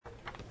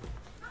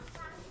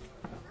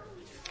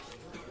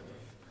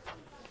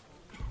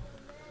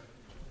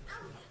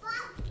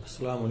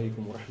السلام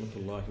عليكم ورحمة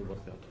الله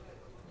وبركاته.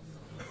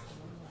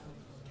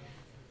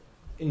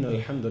 إن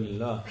الحمد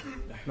لله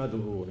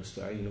نحمده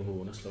ونستعينه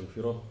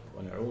ونستغفره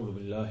ونعوذ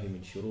بالله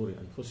من شرور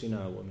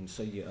أنفسنا ومن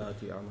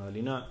سيئات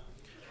أعمالنا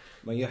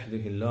من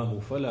يهده الله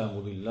فلا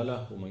مضل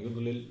له ومن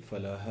يضلل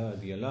فلا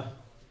هادي له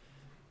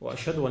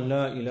وأشهد أن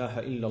لا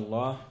إله إلا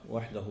الله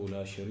وحده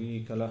لا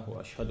شريك له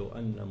وأشهد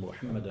أن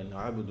محمدا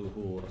عبده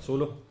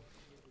ورسوله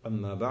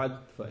أما بعد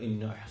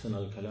فإن أحسن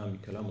الكلام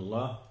كلام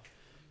الله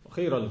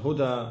وخير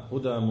الهدى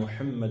هدى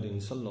محمد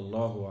صلى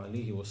الله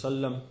عليه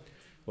وسلم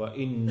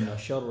وإن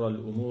شر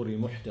الأمور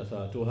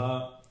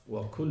محدثاتها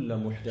وكل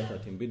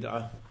محدثة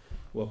بدعة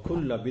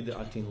وكل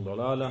بدعة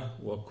ضلالة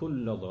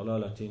وكل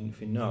ضلالة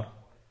في النار.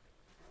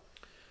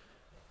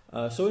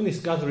 So in this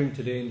gathering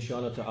today,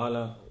 inshallah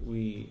ta'ala,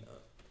 we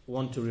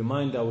want to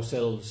remind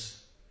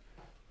ourselves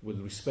with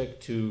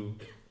respect to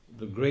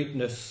the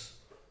greatness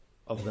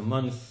of the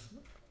month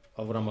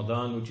of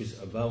Ramadan, which is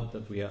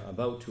that we are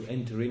about to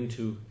enter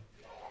into,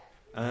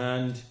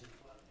 and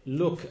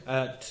look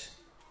at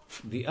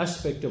the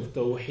aspect of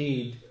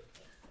Tawheed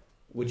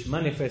which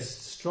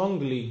manifests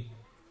strongly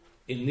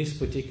in this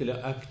particular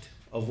act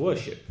of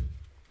worship.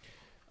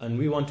 And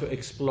we want to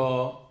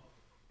explore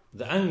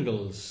the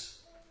angles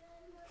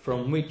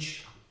from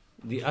which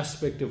the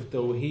aspect of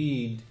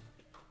Tawheed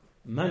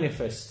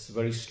manifests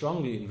very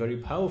strongly and very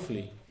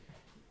powerfully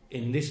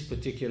in this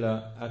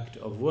particular act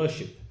of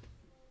worship.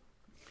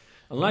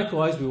 And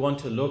likewise, we want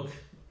to look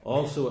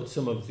also at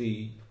some of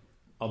the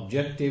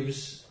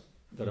objectives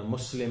that a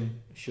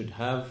Muslim should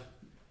have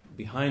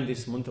behind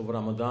this month of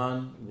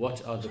Ramadan.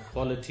 What are the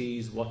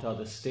qualities, what are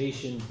the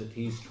stations that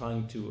he's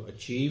trying to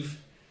achieve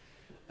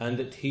and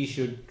that he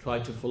should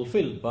try to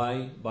fulfill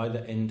by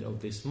the end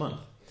of this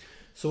month.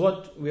 So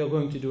what we are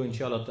going to do,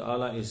 inshallah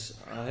ta'ala, is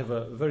I have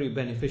a very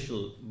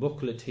beneficial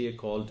booklet here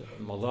called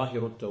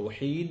Madahir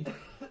al-Tawheed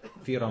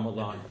fi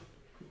Ramadan,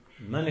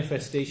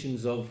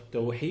 Manifestations of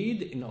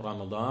Tawheed in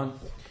Ramadan.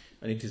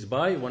 And it is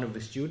by one of the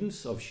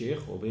students of Sheikh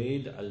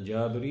Ubaid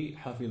al-Jabiri,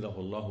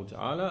 Hafidhahullah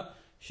ta'ala,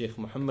 Sheikh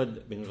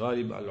Muhammad bin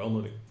Ghalib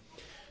al-Umri.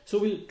 So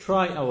we'll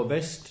try our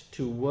best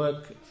to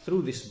work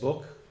through this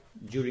book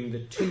during the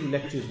 2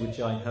 lectures which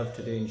I have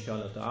today,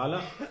 inshallah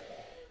ta'ala.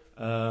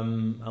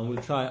 And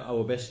we'll try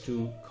our best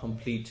to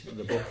complete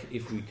the book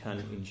if we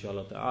can,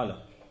 inshallah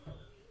ta'ala.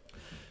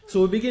 So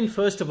we'll begin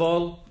first of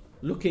all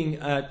looking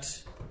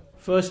at,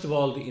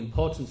 the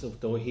importance of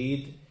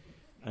Tawheed.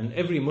 And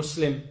every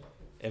Muslim,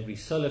 every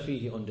Salafi,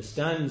 he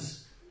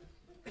understands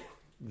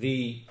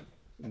the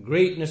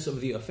greatness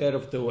of the affair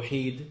of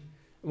Tawheed.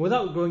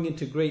 Without going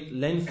into great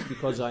length,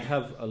 because I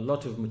have a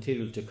lot of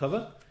material to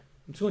cover,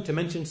 I'm just going to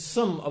mention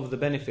some of the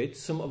benefits,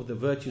 some of the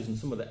virtues and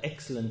some of the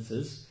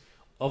excellences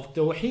of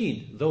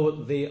Tawheed, though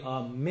they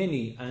are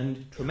many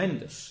and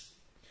tremendous.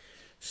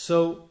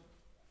 So,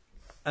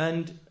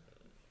 and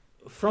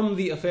from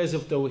the affairs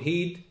of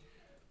Tawheed,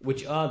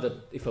 which are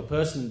that if a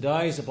person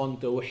dies upon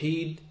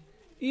Tawheed,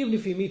 even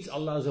if he meets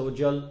Allah Azza wa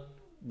Jal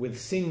with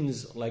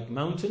sins like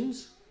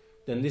mountains,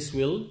 then this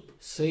will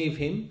save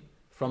him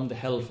from the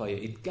hellfire.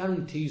 It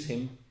guarantees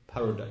him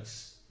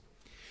paradise.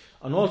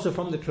 And also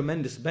from the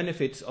tremendous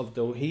benefits of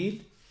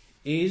Tawheed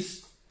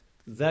is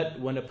that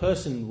when a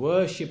person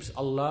worships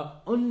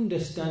Allah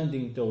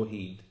understanding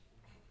Tawheed,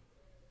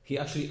 he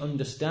actually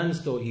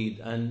understands Tawheed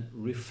and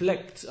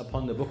reflects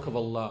upon the book of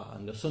Allah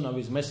and the Sunnah of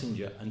His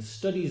Messenger and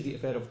studies the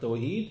affair of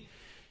Tawheed,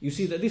 you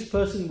see that this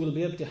person will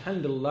be able to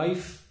handle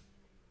life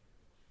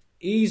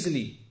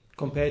easily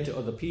compared to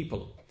other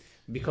people,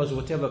 because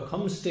whatever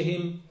comes to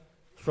him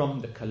from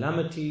the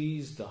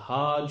calamities, the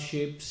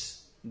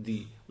hardships,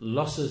 the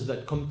losses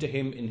that come to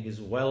him in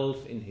his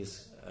wealth, in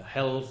his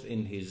health,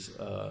 in his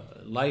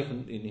life,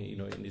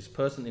 in his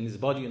person, in his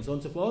body, and so on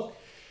and so forth,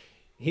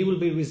 he will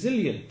be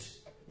resilient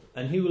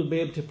and he will be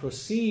able to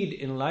proceed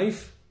in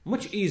life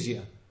much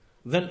easier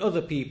than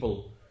other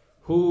people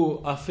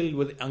who are filled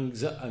with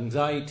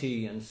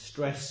anxiety and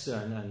stress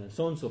and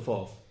so on and so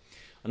forth.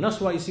 And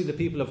that's why you see the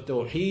people of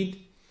Tawheed,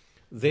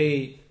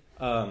 these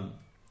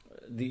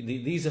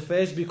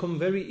affairs become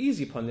very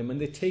easy upon them,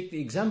 and they take the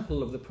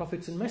example of the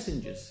prophets and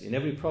messengers. In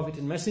every prophet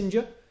and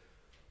messenger,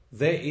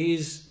 there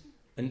is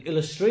an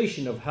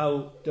illustration of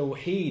how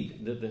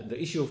Tawheed,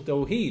 the issue of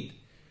Tawheed,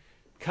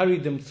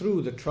 carried them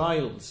through the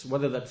trials,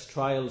 whether that's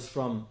trials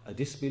from a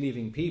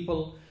disbelieving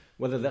people,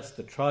 whether that's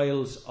the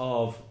trials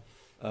of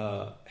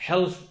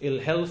ill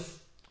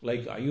health,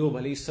 like Ayub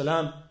alayhi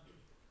salam,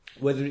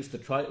 whether it's the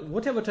trial,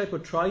 whatever type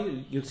of trial,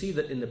 you'll see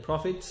that in the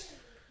prophets,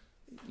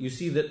 you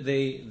see that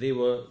they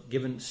were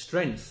given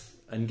strength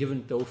and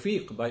given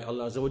tawfiq by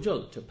Allah Azza wa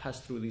Jal to pass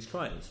through these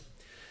trials.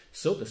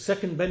 So the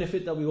second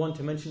benefit that we want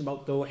to mention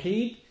about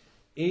Tawheed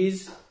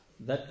is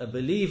that a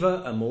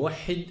believer, a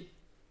muwahhid,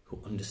 who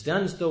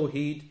understands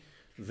Tawheed,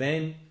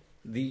 then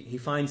he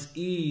finds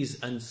ease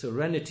and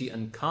serenity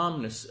and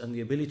calmness and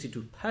the ability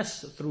to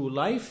pass through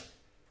life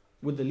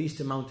with the least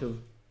amount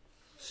of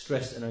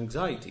stress and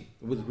anxiety,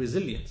 with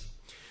resilience.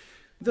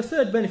 The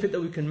third benefit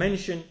that we can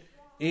mention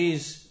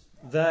is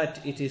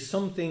that it is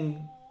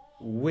something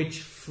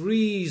which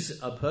frees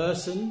a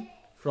person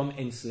from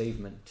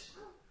enslavement.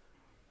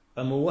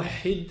 A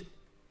muwahhid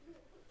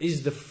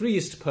is the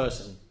freest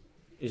person,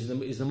 is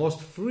the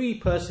most free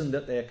person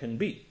that there can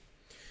be.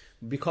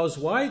 Because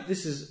why?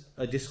 This is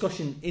a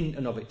discussion in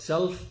and of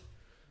itself,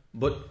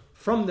 but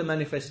from the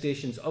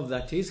manifestations of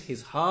that is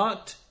his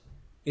heart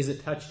is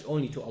attached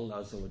only to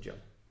Allah Azza wa Jal.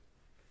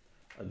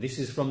 This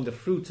is from the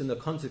fruits and the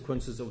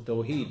consequences of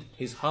Tawheed.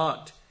 His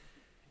heart,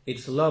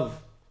 its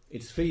love,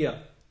 its fear,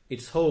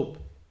 its hope,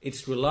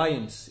 its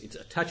reliance, its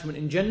attachment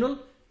in general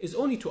is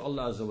only to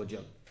Allah Azza wa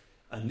Jal.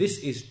 And this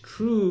is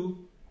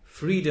true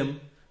freedom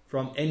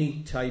from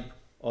any type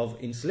of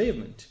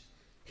enslavement.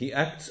 He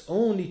acts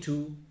only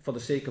for the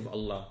sake of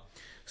Allah.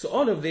 So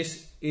all of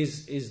this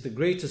is the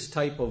greatest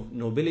type of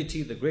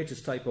nobility, the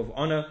greatest type of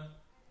honor.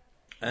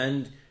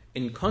 And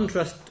in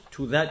contrast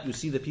to that, you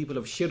see the people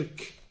of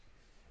shirk.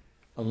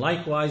 And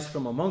likewise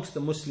from amongst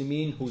the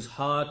Muslimin whose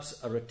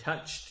hearts are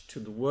attached to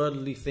the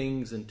worldly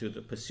things and to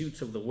the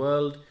pursuits of the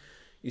world,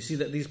 you see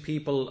that these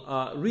people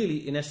are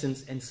really in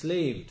essence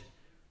enslaved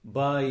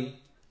by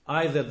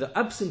either the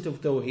absence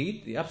of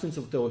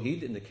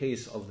Tawheed in the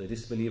case of the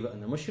disbeliever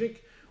and the mushrik,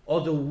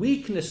 or the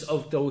weakness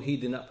of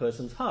Tawheed in that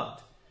person's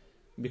heart.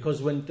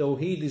 Because when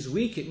Tawheed is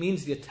weak, it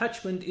means the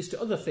attachment is to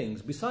other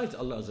things besides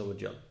Allah Azza wa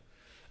Jal.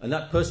 And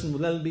that person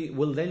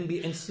will then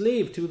be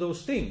enslaved to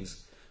those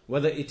things,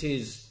 whether it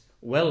is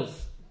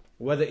wealth,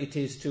 whether it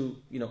is to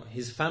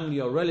his family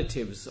or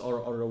relatives,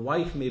 or a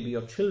wife maybe,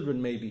 or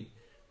children maybe,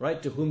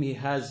 right, to whom he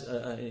has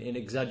an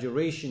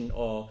exaggeration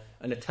or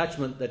an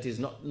attachment that is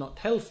not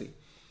healthy,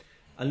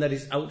 and that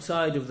is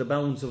outside of the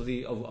bounds of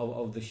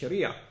the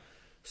Sharia.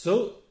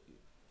 So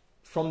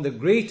from the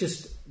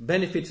greatest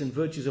benefits and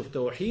virtues of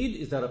Tawheed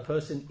is that a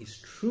person is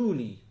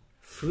truly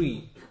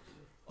free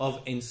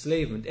of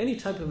enslavement, any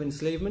type of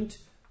enslavement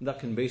that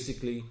can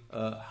basically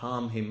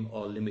harm him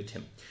or limit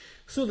him.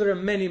 So there are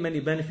many, many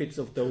benefits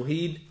of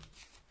Tawheed.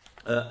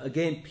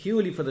 Again,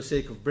 purely for the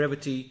sake of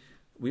brevity,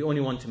 we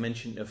only want to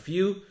mention a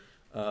few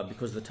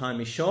because the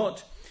time is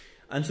short.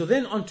 And so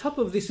then on top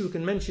of this, we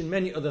can mention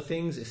many other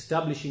things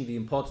establishing the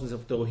importance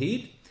of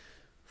Tawheed.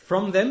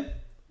 From them,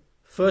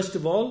 first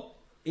of all,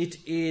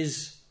 it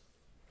is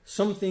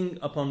something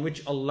upon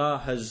which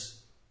Allah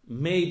has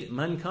made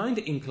mankind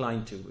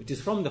inclined to. It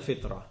is from the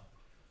fitrah.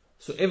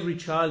 So every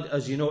child,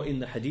 as you know in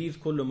the hadith,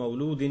 كُلُّ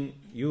مَوْلُودٍ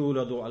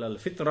يُولَدُ عَلَى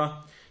الْفِطْرَةِ,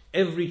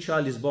 every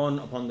child is born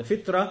upon the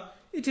fitrah.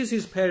 It is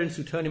his parents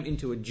who turn him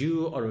into a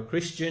Jew or a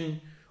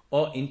Christian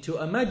or into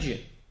a Magian.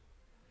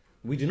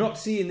 We do not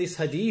see in this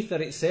hadith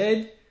that it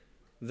said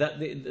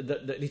that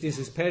it is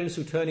his parents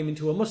who turn him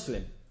into a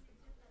Muslim.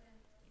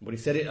 But he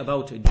said it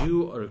about a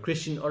Jew or a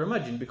Christian or a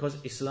Magian, because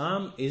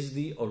Islam is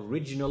the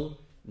original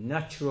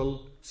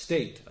natural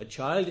state. A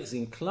child is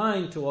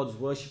inclined towards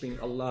worshipping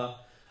Allah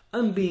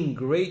and being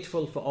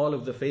grateful for all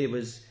of the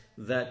favors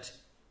that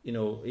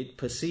it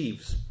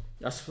perceives.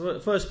 That's the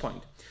first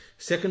point.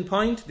 Second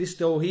point, this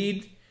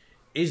Tawheed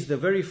is the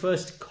very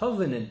first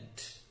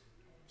covenant.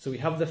 So we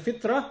have the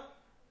fitrah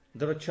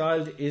that a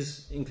child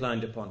is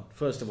inclined upon,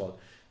 first of all.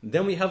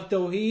 Then we have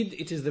Tawheed,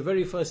 it is the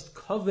very first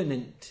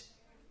covenant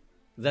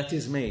that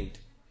is made.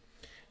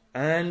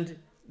 And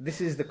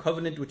this is the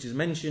covenant which is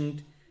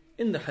mentioned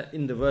in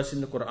the verse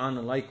in the Quran,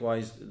 and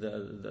likewise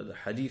the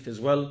hadith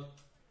as well.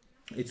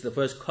 It's the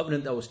first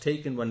covenant that was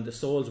taken when the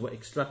souls were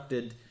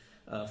extracted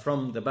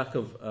from the back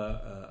of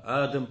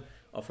Adam,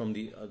 or from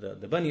the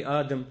Bani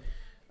Adam,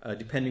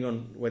 depending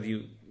on whether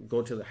you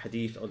go to the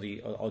hadith or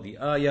the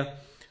ayah.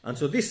 And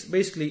so this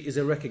basically is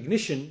a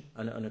recognition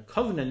and a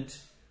covenant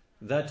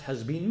that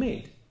has been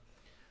made.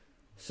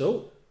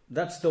 So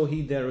that's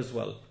Tawheed there as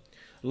well.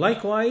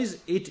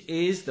 Likewise, it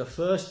is the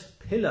first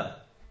pillar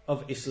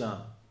of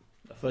Islam.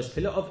 The first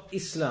pillar of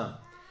Islam.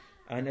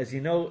 And as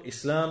you know,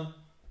 Islam,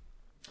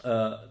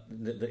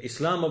 the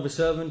Islam of a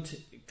servant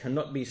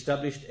cannot be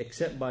established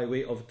except by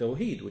way of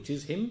Tawheed, which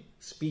is him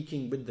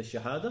speaking with the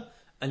Shahada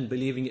and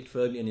believing it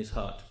firmly in his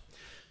heart.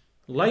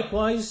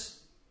 Likewise,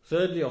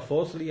 thirdly or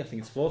fourthly, I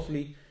think it's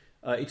fourthly,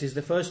 it is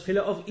the first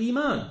pillar of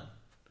Iman.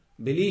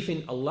 Belief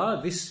in Allah.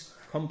 This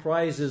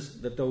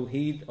comprises the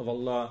Tawheed of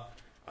Allah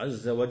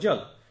Azza wa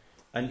Jal.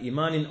 And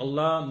Iman in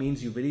Allah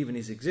means you believe in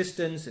His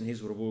existence and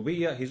His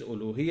rububiyyah, His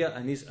uluhiyyah,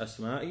 and His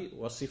asma'i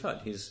wa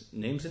sifat, His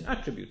names and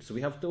attributes. So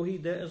we have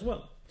Tawheed there as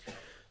well.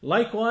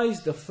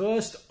 Likewise, the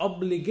first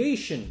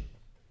obligation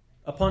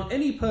upon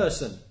any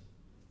person,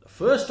 the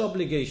first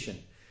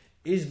obligation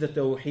is the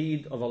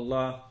Tawheed of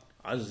Allah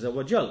Azza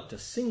wa Jal, to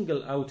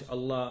single out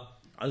Allah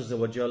Azza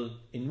wa Jal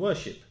in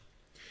worship.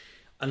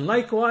 And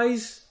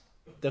likewise,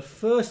 the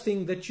first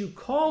thing that you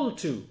call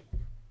to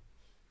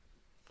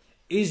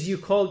is you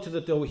call to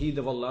the Tawheed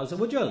of Allah Azza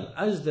wa Jal.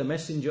 As the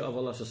Messenger of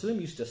Allah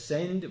used to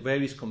send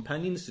various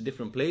companions to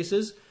different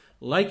places,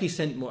 like he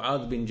sent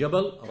Mu'adh bin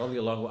Jabal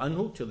radiallahu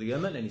anhu to the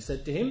Yemen, and he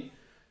said to him,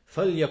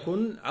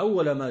 فَلْيَكُنْ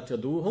أَوَّلَ مَا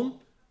تَدُوهُمْ,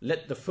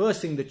 let the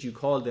first thing that you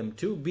call them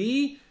to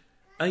be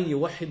أَن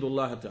يُوَحِّدُ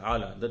اللَّهَ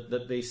تَعَالَى,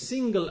 that they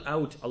single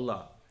out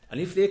Allah.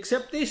 And if they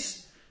accept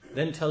this,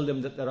 then tell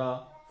them that there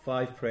are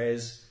 5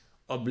 prayers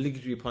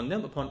obligatory upon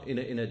them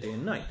in a day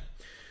and night.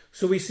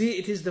 So we see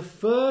it is the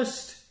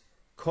first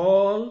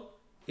call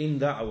in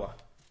da'wah.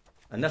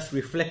 And that's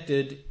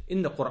reflected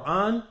in the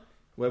Quran,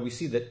 where we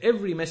see that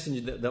every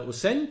messenger that was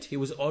sent, he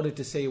was ordered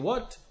to say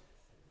what?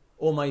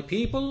 O my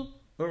people,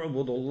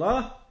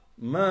 u'budullah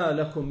ma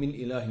lakum min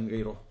ilahin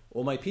ghayruh.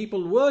 O my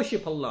people,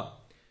 worship Allah.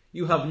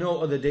 You have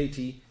no other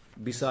deity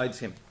besides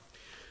Him.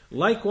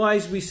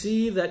 Likewise, we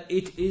see that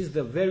it is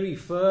the very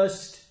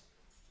first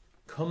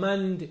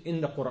command in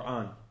the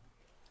Quran.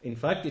 In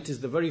fact, it is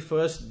the very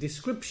first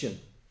description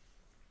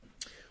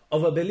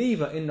of a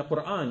believer in the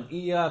Quran.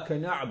 إِيَّاكَ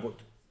نَعْبُدُ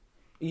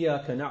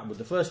إِيَّاكَ نَعْبُدُ.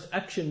 The first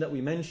action that we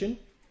mention,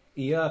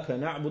 إِيَّاكَ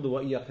نَعْبُدُ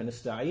وَإِيَّاكَ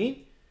نَسْتَعِينُ.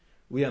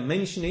 We are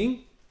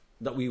mentioning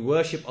that we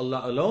worship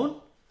Allah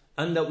alone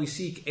and that we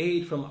seek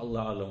aid from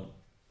Allah alone.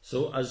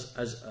 So as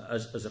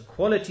a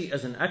quality,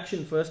 as an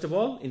action, first of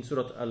all, in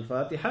Surah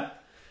Al-Fatiha.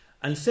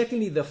 And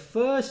secondly, the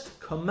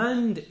first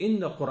command in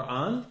the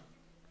Quran,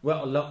 where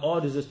Allah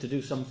orders us to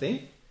do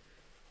something,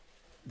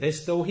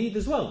 there's Tawheed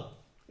as well.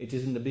 It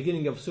is in the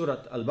beginning of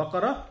Surah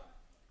Al-Baqarah,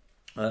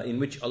 in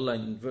which Allah,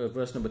 in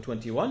verse number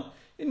 21,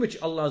 in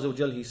which Allah Azza wa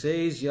Jal, He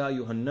says, Ya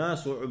ayyuhan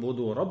nasu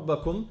u'budu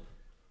rabbakum.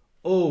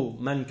 O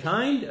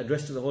mankind,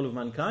 addressed to the whole of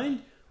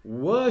mankind,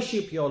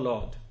 worship your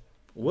Lord.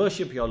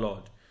 Worship your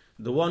Lord.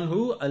 The one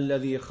who,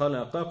 alladhi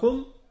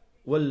khalaqakum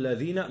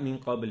walladhina min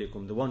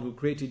qablikum. The one who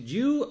created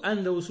you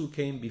and those who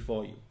came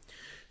before you.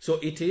 So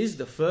it is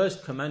the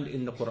first command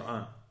in the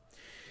Quran.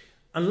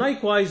 And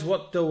likewise,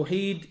 what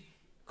Tawheed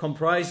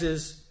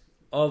comprises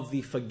of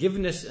the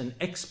forgiveness and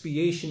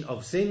expiation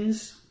of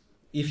sins.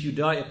 If you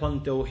die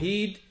upon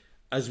Tawheed,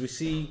 as we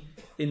see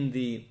in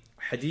the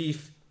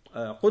hadith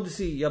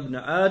Qudsi, Ya ibn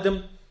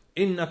Adam,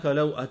 innaka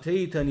law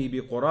ataytani bi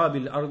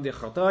qurabil ardi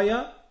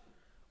khataya.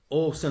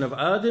 O son of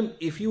Adam,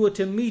 if you were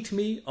to meet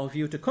me, or if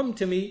you were to come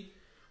to me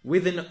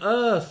with an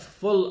earth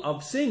full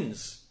of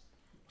sins,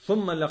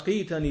 ثُمَّ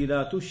لَقِيتَنِي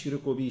لَا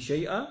تُشْرِكُ بِي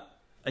شَيْئًا,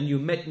 and you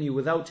met me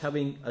without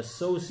having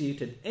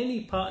associated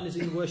any partners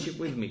in worship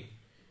with me,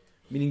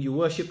 meaning you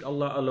worshipped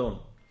Allah alone,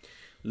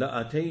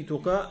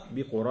 لَأَتَيْتُكَ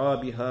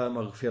بِقُرَابِهَا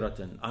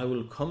مَغْفِرَةً, I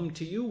will come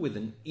to you with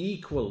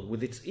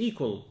its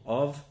equal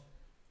of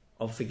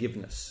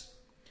forgiveness.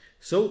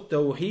 So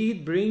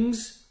Tawheed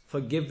brings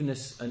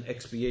forgiveness and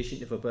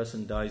expiation if a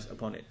person dies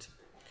upon it.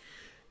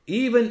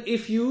 Even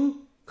if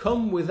you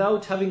come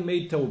without having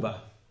made tawbah,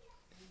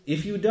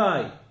 if you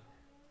die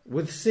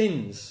with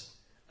sins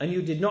and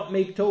you did not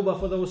make tawbah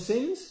for those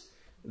sins,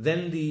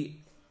 then the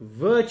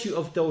virtue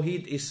of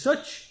Tawheed is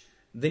such,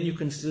 then you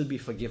can still be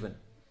forgiven.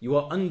 You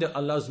are under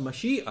Allah's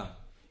mashi'ah.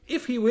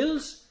 If He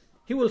wills,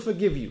 He will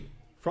forgive you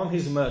from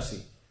His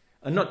mercy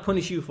and not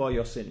punish you for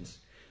your sins.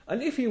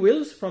 And if He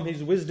wills, from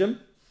His wisdom,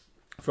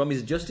 from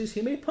His justice,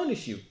 He may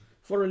punish you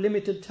for a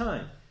limited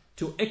time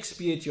to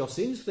expiate your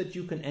sins so that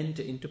you can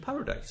enter into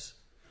paradise.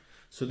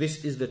 So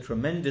this is the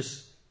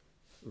tremendous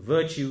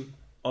virtue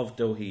of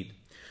Tawheed.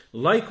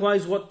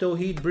 Likewise, what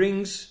Tawheed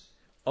brings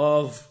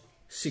of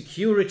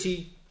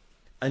security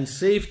and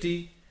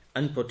safety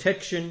and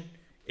protection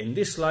in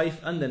this life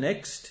and the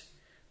next,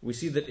 we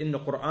see that in the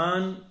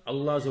Quran,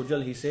 Allah Azza wa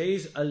Jal, He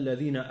says,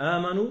 الَّذِينَ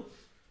آمَنُوا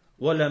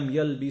وَلَمْ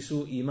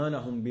يَلْبِسُوا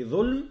إِيمَانَهُمْ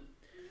بِظُلْمٍ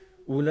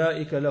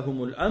أُولَٰئِكَ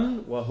لَهُمُ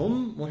الْأَمْنُ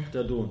وَهُمْ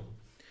مُهْتَدُونَ.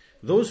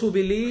 Those who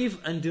believe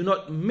and do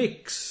not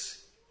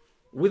mix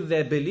with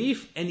their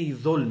belief any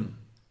dhulm.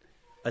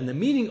 And the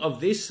meaning of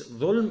this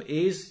dhulm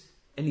is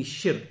any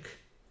shirk.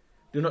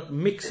 Do not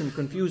mix and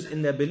confuse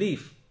in their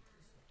belief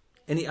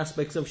any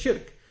aspects of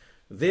shirk.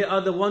 They are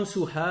the ones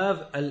who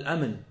have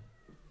al-aman,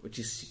 which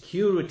is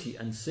security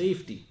and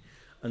safety.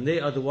 And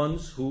they are the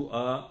ones who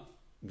are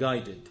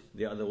guided.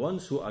 They are the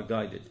ones who are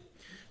guided.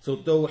 So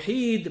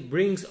Tawheed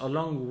brings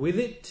along with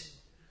it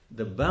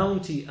the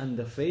bounty and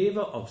the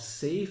favor of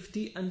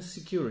safety and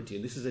security.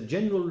 And this is a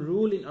general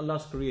rule in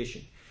Allah's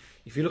creation.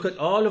 If you look at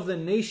all of the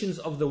nations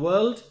of the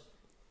world,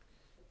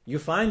 you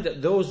find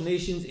that those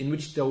nations in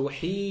which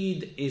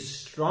Tawheed is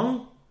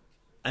strong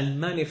and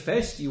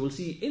manifest, you will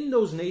see in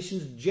those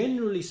nations,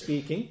 generally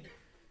speaking,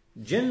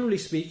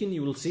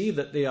 you will see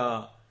that they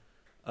are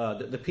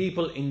that the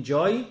people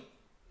enjoy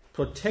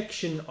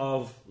protection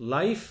of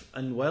life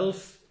and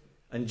wealth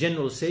and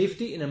general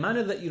safety in a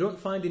manner that you don't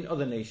find in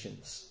other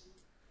nations.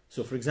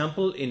 So, for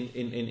example,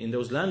 in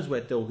those lands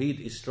where Tawheed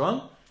is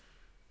strong,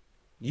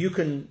 you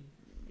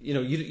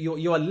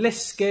are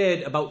less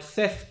scared about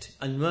theft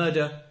and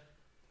murder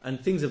and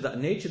things of that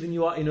nature than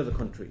you are in other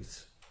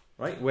countries,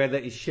 right? Where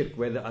there is shirk,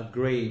 where there are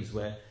graves,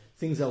 where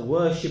things are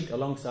worshipped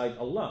alongside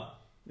Allah.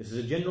 This is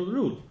a general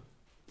rule.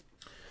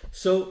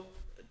 So,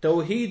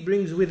 Tawheed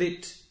brings with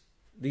it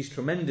these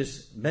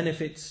tremendous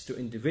benefits to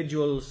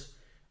individuals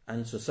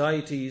and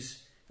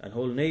societies and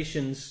whole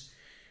nations.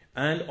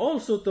 And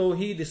also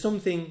Tawheed is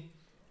something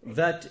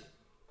that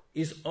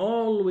is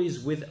always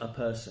with a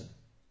person.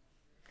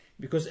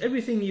 Because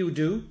everything that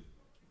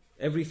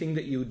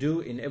you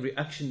do, in every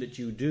action that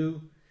you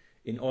do,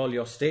 in all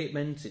your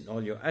statements, in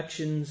all your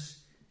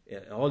actions,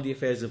 all the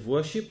affairs of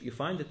worship, you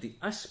find that the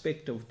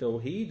aspect of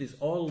Tawheed is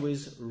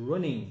always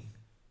running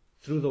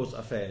through those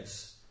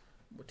affairs.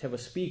 Whatever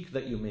speak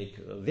that you make,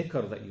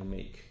 dhikr that you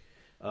make,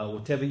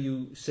 whatever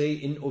you say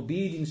in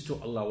obedience to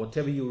Allah,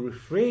 whatever you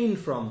refrain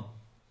from,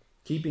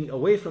 keeping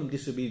away from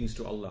disobedience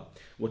to Allah,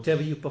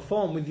 whatever you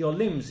perform with your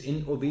limbs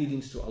in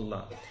obedience to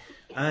Allah,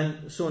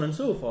 and so on and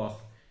so forth.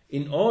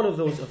 In all of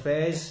those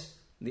affairs,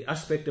 the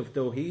aspect of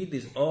Tawheed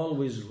is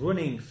always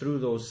running through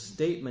those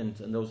statements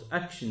and those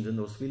actions and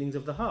those feelings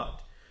of the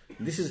heart.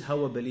 This is how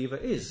a believer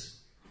is.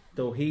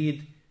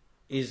 Tawheed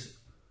is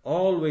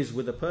always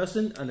with a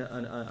person,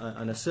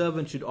 and a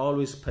servant should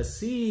always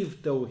perceive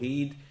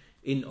Tawheed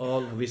in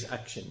all of his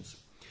actions.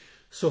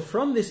 So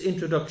from this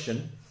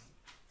introduction,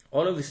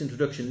 all of this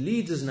introduction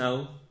leads us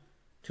now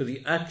to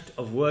the act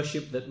of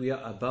worship that we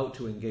are about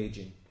to engage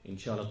in,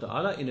 inshallah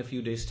ta'ala, in a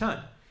few days'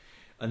 time.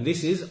 And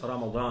this is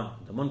Ramadan,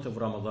 the month of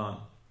Ramadan.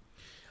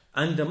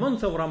 And the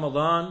month of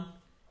Ramadan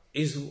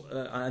is,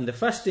 and the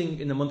fasting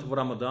in the month of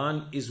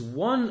Ramadan is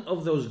one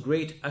of those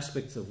great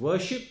aspects of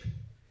worship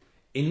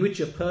in which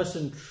a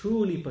person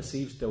truly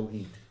perceives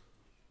Tawheed.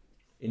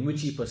 In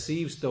which he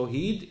perceives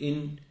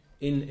Tawheed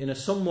in a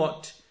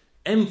somewhat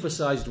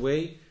emphasized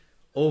way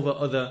over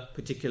other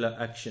particular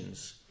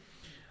actions.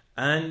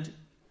 And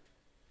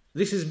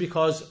this is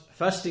because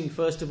fasting,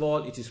 first of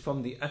all, it is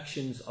from the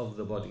actions of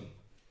the body.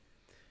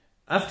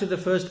 After the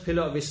first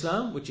pillar of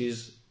Islam, which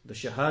is the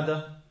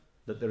Shahada,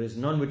 that there is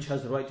none which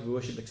has the right to be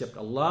worshipped except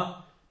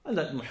Allah, and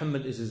that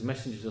Muhammad is his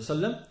messenger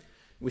sallallahu,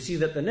 we see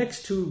that the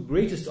next two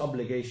greatest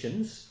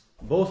obligations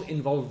both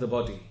involve the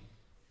body.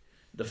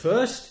 The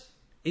first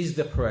is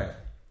the prayer,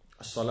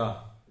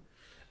 as-salah.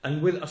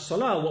 And with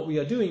as-salah, what we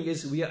are doing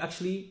is we are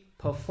actually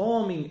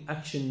performing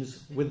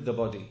actions with the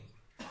body.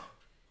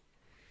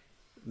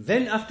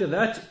 Then after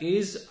that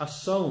is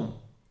as-sawm.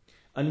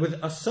 And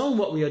with as-sawm,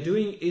 what we are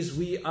doing is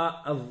we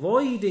are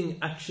avoiding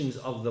actions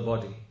of the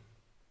body.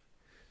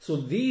 So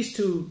these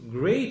two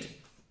great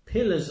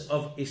pillars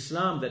of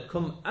Islam that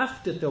come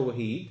after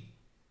Tawheed,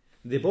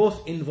 they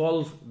both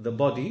involve the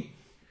body.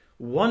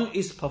 One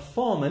is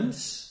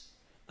performance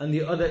and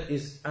the other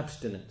is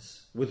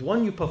abstinence. With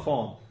one you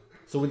perform.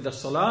 So with the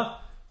salah,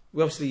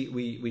 we obviously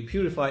we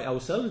purify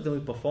ourselves, then we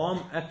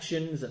perform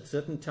actions at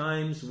certain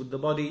times with the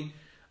body.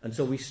 And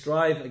so we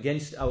strive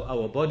against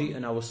our body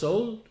and our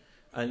soul,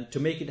 and to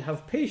make it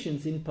have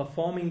patience in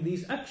performing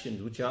these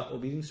actions, which are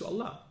obedience to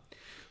Allah.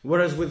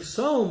 Whereas with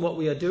Sawm, what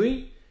we are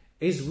doing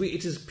is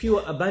it is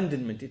pure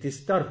abandonment. It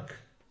is tark.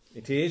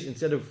 It is,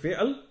 instead of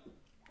fi'l,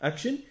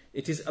 action,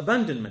 it is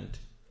abandonment.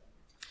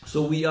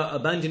 So we are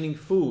abandoning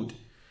food.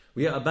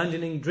 We are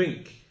abandoning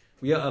drink.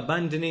 We are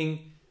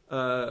abandoning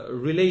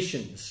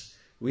relations.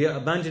 We are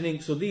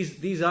abandoning, so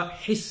these are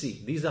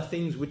hissi. These are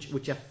things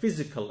which are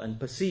physical and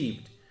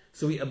perceived.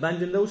 So we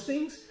abandon those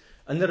things.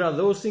 And there are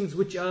those things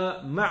which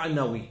are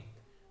ma'nawi.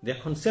 They are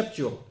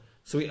conceptual.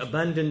 So we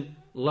abandon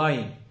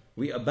lying.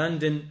 We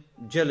abandon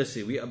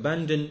jealousy. We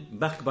abandon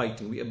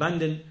backbiting. We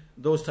abandon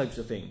those types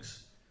of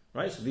things.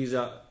 Right? So these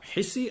are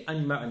hissi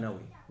and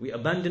ma'nawi. We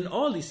abandon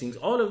all these things.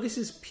 All of this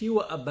is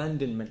pure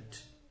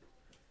abandonment.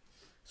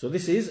 So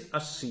this is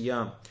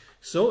as-siyam.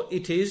 So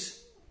it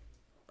is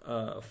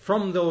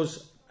from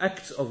those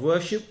acts of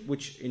worship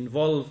which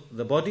involve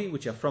the body,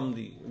 which is from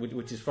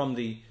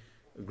the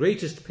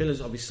greatest pillars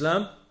of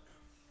Islam,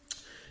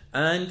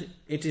 and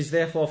it is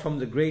therefore from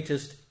the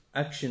greatest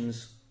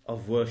actions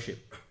of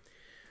worship.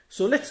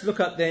 So let's look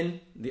at then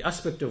the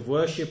aspect of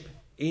worship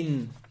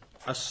in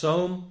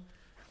as-sawm,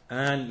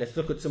 and let's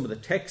look at some of the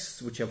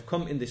texts which have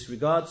come in this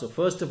regard. So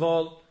first of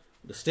all,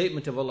 the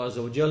statement of Allah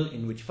Azza wa Jal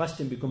in which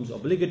fasting becomes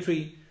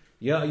obligatory.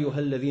 Ya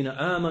ayyuhalladhina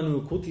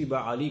amanu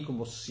kutiba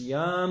alaykum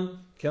as-siyam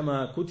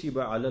kama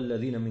kutiba ala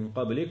alladhina min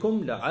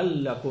qablikum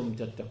la'allakum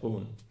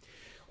tattaqun.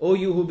 O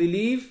you who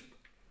believe,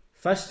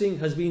 fasting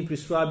has been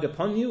prescribed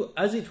upon you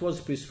as it was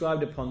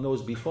prescribed upon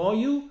those before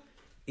you,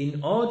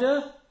 in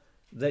order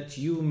that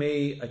you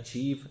may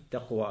achieve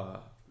taqwa,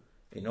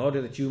 in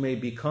order that you may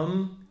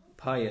become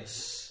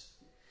pious.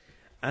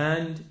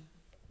 And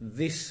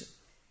this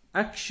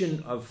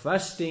action of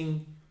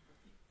fasting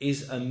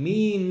is a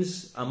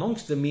means,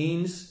 amongst the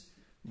means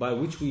by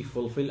which we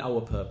fulfill our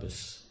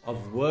purpose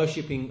of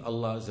worshipping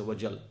Allah Azza wa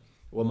Jal.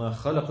 وَمَا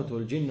خَلَقْتُ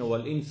الْجِنَّ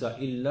وَالْإِنسَ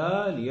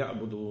إِلَّا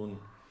لِيَعْبُدُونَ.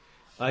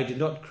 I did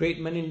not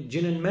create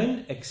jinn and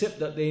men except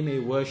that they may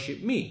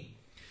worship me.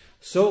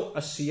 So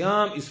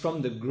as-siyam is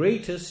from the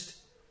greatest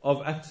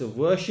of acts of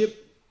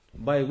worship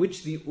by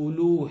which the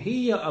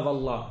uluhiyya of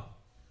Allah,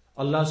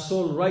 Allah's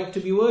sole right to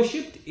be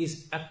worshipped,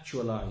 is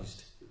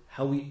actualized.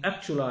 How we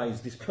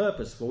actualize this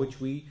purpose for which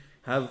we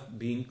have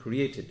been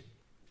created.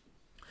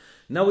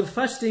 Now with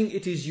fasting,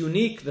 it is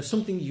unique. There's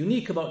something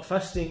unique about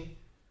fasting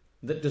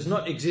that does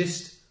not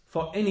exist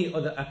for any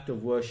other act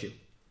of worship.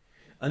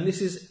 And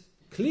this is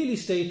clearly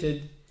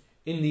stated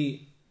in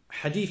the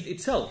hadith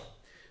itself.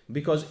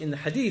 Because in the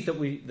hadith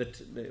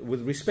that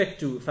with respect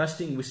to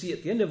fasting, we see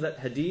at the end of that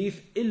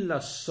hadith, إِلَّا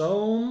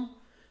الصَّوْمِ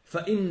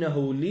فَإِنَّهُ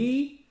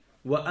لِي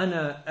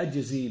وَأَنَا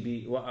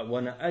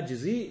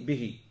أَجْزِي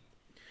بِهِ.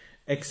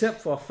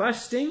 Except for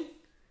fasting,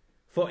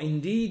 for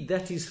indeed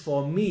that is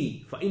for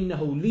me.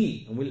 فَإِنَّهُ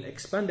لِي. And we'll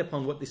expand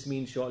upon what this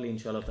means shortly,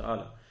 inshallah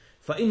ta'ala.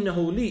 فَإِنَّهُ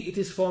لِي. It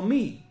is for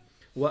me.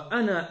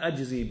 وَأَنَا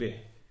أَجْزِي بِهِ.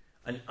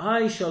 and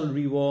I shall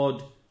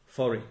reward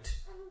for it.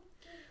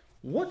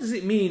 What does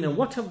it mean, and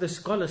what have the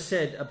scholars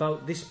said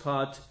about this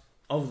part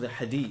of the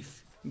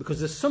hadith? Because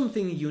there's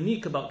something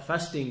unique about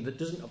fasting that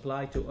doesn't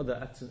apply to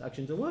other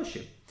actions of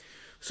worship.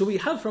 So we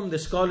have from the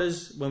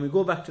scholars, when we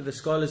go back to the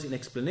scholars in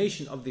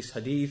explanation of this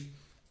hadith,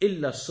 إِلَّا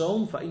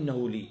الصَّوْمَ فَإِنَّهُ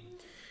لِي.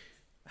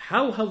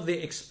 How have they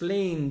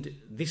explained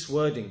this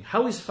wording?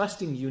 How is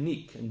fasting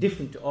unique and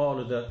different to all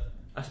other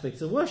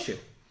aspects of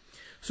worship?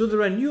 So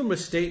there are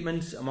numerous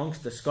statements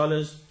amongst the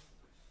scholars.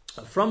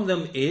 From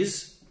them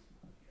is,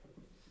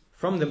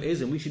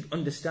 and we should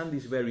understand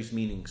these various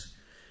meanings.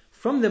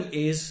 From them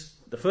is,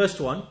 the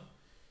first one,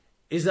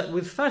 is that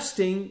with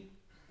fasting,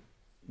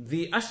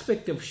 the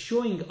aspect of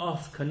showing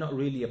off cannot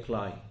really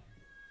apply.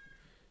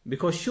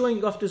 Because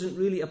showing off doesn't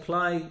really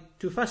apply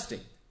to fasting.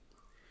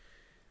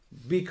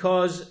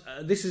 Because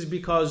this is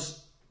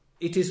because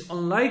it is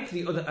unlike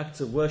the other acts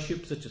of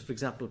worship, such as, for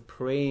example,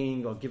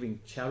 praying or giving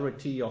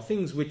charity or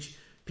things which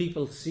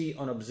people see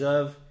and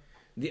observe.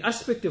 The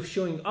aspect of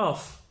showing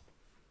off,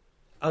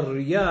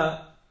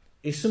 ar-riya,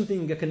 is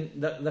something that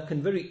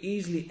can very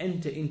easily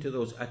enter into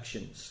those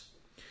actions.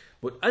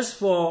 But as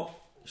for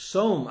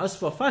Sawm, as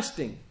for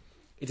fasting,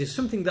 it is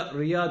something that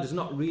riya does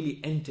not really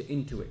enter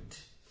into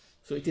it.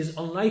 So it is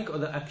unlike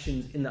other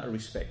actions in that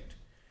respect.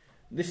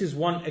 This is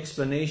one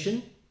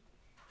explanation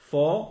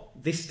for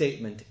this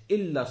statement,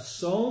 إِلَّا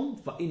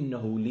الصَّوْمَ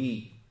فَإِنَّهُ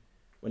لِي.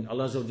 When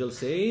Allah Azza wa Jal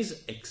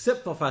says,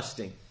 except for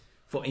fasting,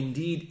 for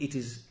indeed it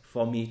is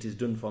for me, it is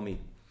done for me.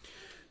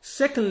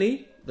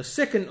 Secondly, the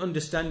second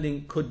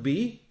understanding could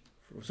be,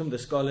 some of the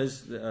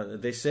scholars,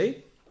 they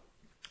say,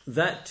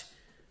 that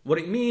what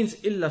it means,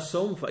 إِلَّا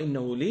الصَّوْمَ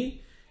فَإِنَّهُ لِي,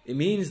 it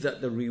means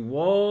that the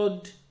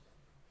reward,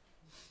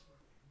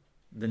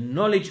 the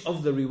knowledge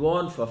of the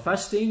reward for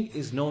fasting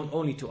is known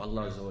only to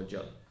Allah Azza wa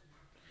Jal.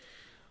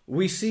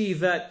 We see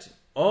that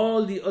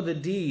all the other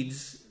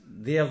deeds,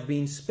 they have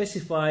been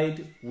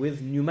specified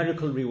with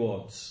numerical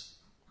rewards.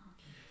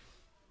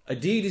 A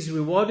deed is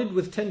rewarded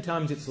with 10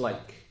 times its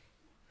like.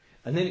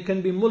 And then it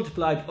can be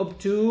multiplied up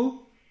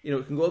to,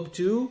 it can go up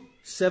to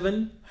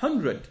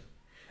 700.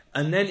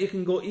 And then it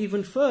can go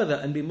even further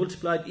and be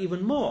multiplied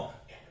even more.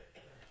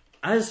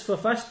 As for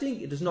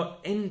fasting, it does not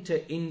enter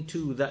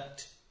into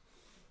that,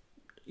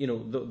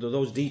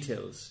 those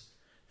details.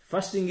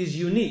 Fasting is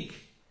unique.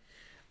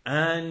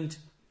 And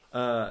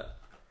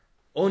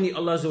only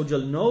Allah Azza wa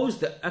Jal knows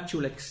the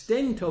actual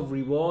extent of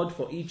reward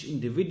for each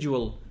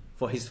individual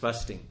for his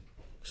fasting.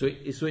 So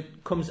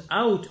it comes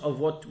out of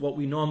what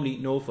we normally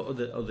know for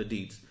other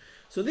deeds.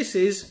 So this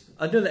is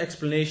another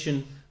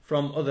explanation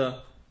from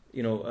other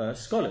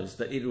scholars,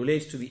 that it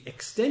relates to the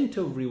extent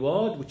of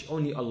reward which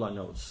only Allah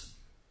knows.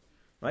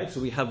 Right?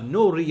 So we have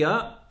no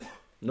riya,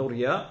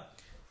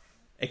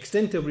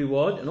 extent of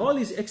reward, and all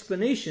these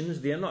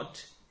explanations,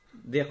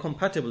 they are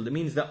compatible. That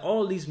means that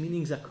all these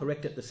meanings are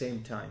correct at the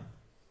same time.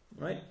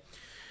 Right?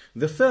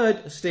 The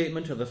third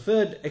statement, or the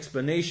third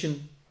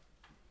explanation,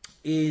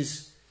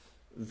 is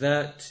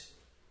that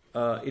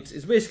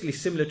it's basically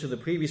similar to the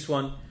previous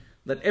one,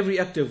 that every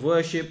act of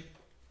worship,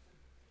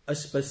 a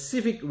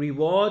specific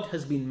reward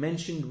has been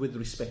mentioned with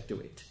respect to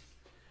it.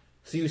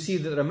 So you see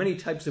that there are many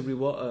types of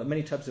reward,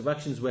 many types of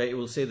actions where it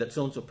will say that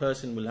so-and-so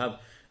person will have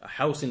a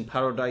house in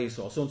paradise,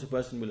 or so-and-so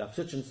person will have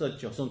such and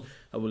such, or so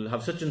will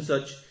have such and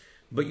such.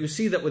 But you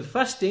see that with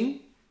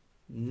fasting,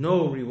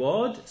 no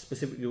reward,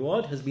 specific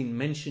reward, has been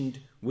mentioned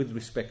with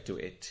respect to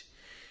it.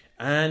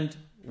 And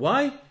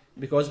why?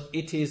 Because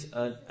it is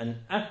an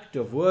act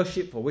of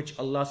worship for which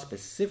Allah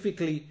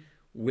specifically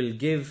will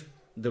give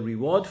the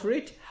reward for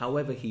it,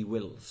 however He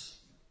wills.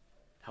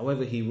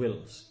 However He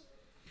wills.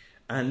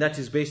 And that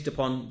is based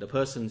upon the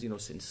person's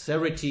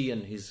sincerity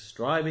and his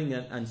striving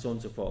and so on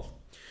and so forth.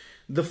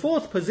 The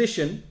fourth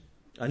position,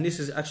 and this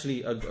is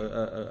actually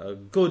a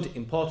good,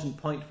 important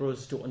point for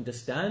us to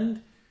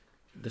understand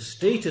the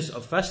status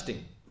of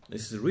fasting.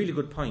 This is a really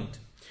good point,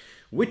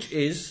 which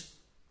is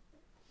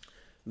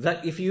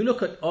that if you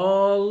look at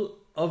all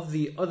of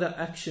the other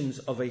actions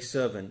of a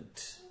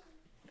servant,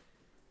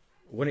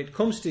 when it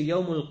comes to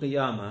Yawmul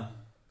Qiyamah,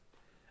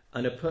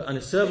 and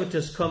a servant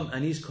has come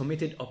and he's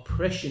committed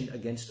oppression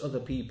against other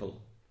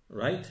people,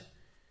 right?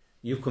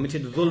 You've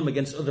committed dhulm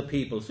against other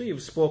people. So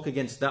you've spoke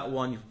against that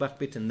one, you've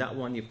backbitten that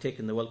one, you've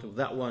taken the wealth of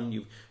that one,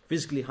 you've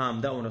physically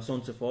harmed that one, or so on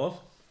and so forth.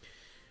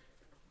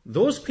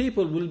 Those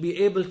people will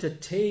be able to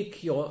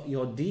take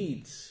your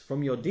deeds,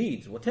 from your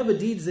deeds, whatever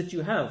deeds that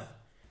you have,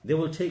 they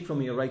will take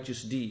from your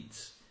righteous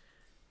deeds.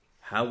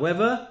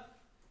 However,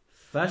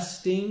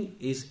 fasting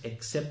is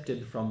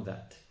accepted from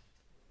that.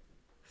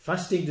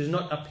 Fasting does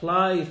not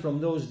apply from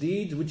those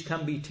deeds which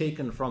can be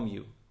taken from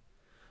you.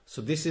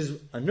 So this is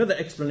another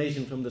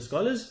explanation from the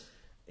scholars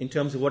in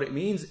terms of what it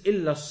means.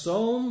 إِلَّا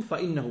الصَّوْمَ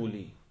فَإِنَّهُ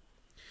لِي.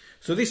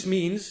 So this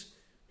means,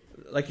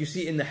 like you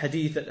see in the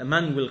hadith, that a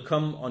man will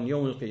come on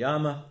Yawm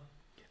al-Qiyamah,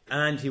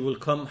 and he will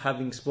come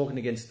having spoken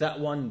against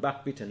that one,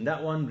 backbitten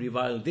that one,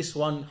 reviled this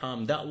one,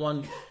 harmed that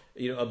one,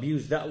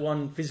 abused that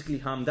one, physically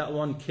harmed that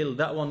one, killed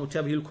that one,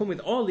 whatever. He'll come with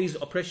all these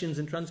oppressions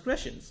and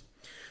transgressions.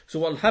 So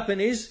what will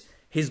happen is,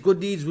 his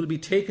good deeds will be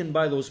taken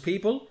by those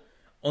people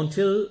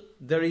until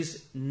there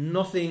is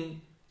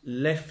nothing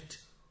left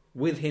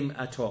with him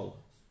at all.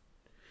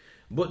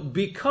 But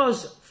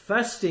because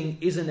fasting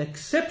is an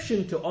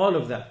exception to all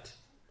of that,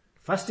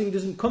 fasting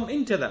doesn't come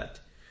into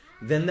that,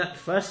 then that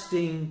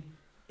fasting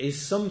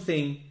is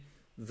something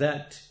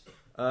that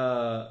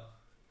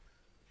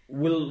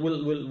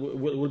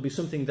will be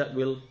something that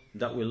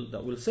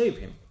will save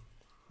him,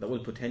 that will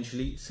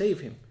potentially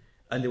save him,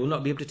 and they will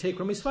not be able to take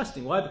from his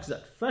fasting. Why? Because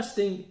that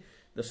fasting,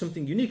 there's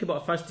something unique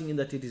about fasting in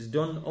that it is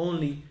done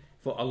only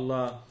for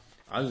Allah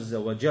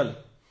Azza wa Jal.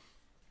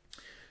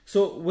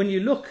 So when you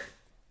look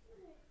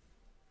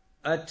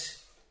at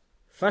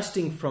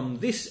fasting from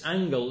this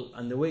angle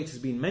and the way it has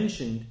been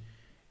mentioned,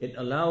 it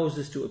allows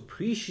us to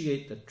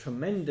appreciate the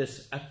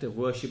tremendous act of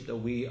worship that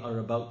we are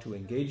about to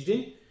engage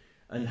in,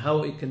 and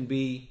how it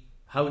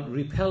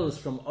repels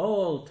from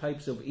all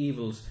types of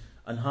evils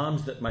and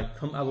harms that might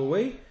come our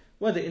way,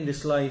 whether in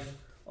this life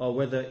or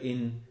whether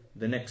in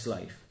the next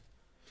life.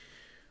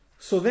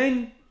 So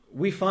then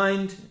we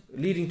find,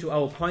 leading to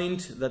our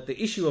point, that the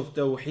issue of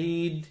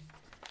Tawheed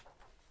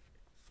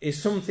is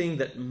something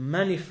that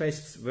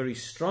manifests very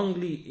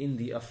strongly in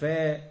the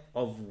affair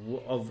of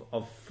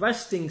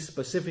fasting,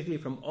 specifically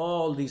from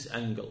all these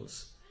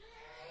angles.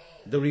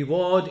 The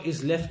reward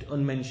is left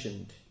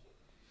unmentioned.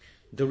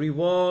 The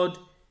reward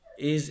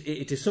is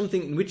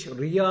something in which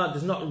Riyah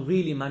does not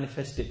really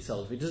manifest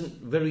itself. It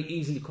doesn't very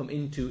easily come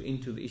into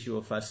the issue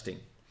of fasting.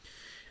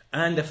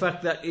 And the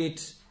fact that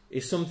it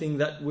is something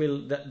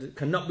that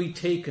cannot be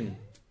taken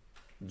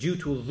due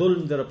to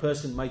dhulm that a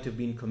person might have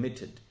been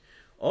committed.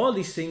 All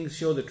these things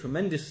show the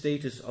tremendous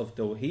status of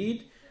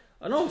Tawheed.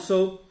 And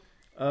also,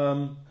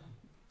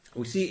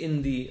 we see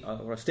in the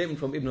statement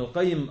from Ibn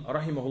al-Qayyim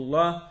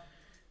rahimahullah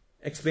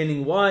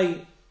explaining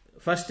why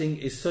fasting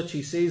is such.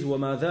 He says,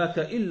 وَمَا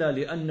ذَاكَ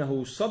إِلَّا لِأَنَّهُ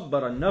صَبَّرَ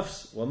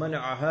النَّفْسِ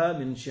وَمَنَعَهَا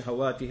مِنْ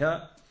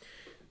شِهَوَاتِهَا.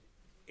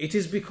 It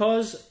is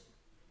because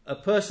a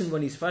person,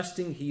 when he's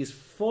fasting, he is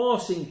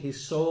forcing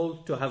his soul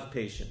to have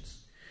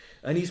patience,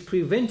 and he's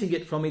preventing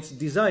it from its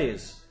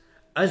desires.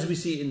 As we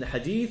see in the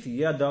hadith,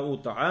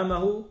 يَدَعُ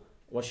طَعَامَهُ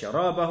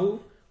وَشَرَابَهُ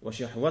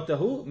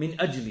وَشَهْوَتَهُ مِنْ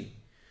أَجْلِي.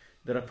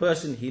 That a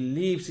person, he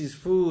leaves his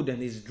food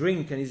and his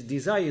drink and his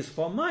desires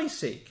for my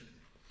sake.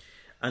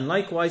 And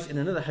likewise, in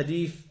another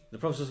hadith, the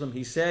Prophet ﷺ,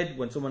 he said,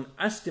 when someone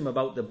asked him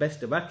about the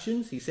best of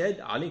actions, he said,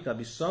 عَلَيْكَ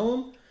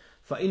بِالصَّوْمِ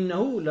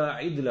فَإِنَّهُ لَا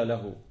عِدْلَ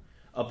لَهُ.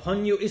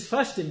 Upon you is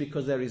fasting,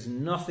 because there is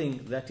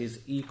nothing that is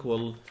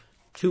equal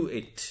to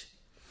it.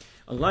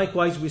 And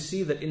likewise, we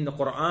see that in the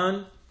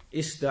Quran,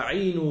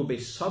 إِسْتَعِينُوا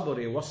بِالصَّبْرِ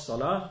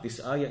وَالصَّلَاةِ,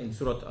 this ayah in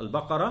Surah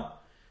Al-Baqarah,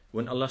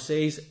 when Allah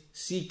says,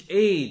 seek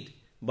aid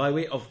by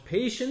way of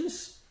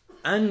patience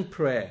and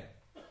prayer.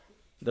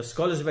 The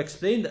scholars have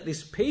explained that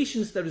this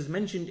patience that is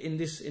mentioned in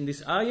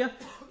this ayah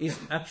is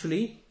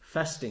actually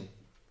fasting.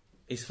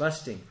 Is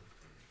fasting.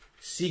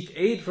 Seek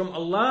aid from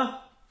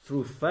Allah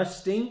through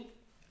fasting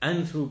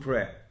and through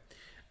prayer.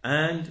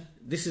 And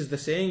this is the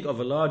saying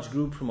of a large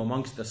group from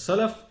amongst the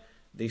Salaf.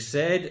 They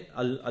said,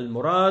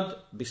 Al-Murad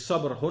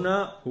bis-sabr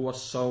huna huwa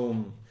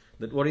as-sawm.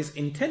 That what is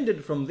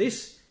intended from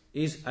this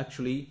is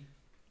actually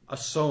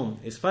as-sawm,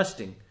 is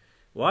fasting.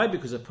 Why?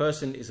 Because a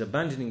person is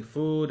abandoning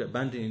food,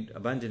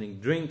 abandoning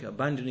drink,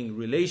 abandoning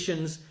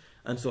relations,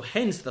 and so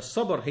hence the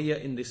sabr here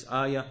in this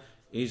ayah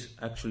is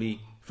actually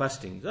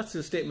fasting. That's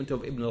the statement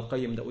of Ibn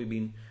al-Qayyim that we've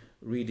been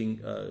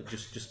reading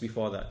just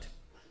before that.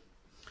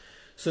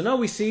 So now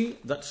we see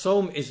that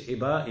Sawm is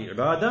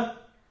ibadah.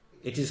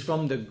 It is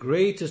from the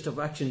greatest of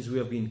actions we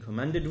have been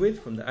commanded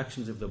with, from the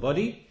actions of the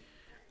body,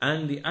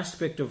 and the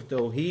aspect of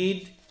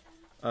Tawheed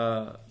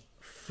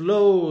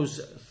flows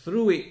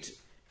through it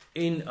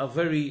in a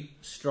very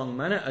strong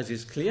manner, as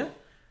is clear,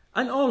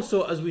 and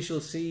also as we shall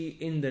see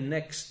in the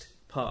next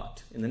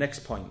part, in the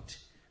next point.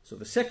 So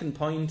the second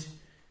point,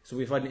 so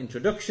we've had an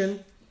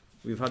introduction,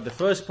 we've had the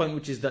first point,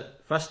 which is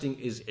that fasting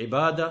is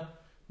ibadah,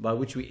 by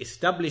which we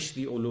establish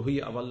the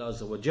uluhiyyah of Allah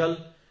Azza wa Jal,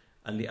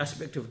 and the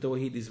aspect of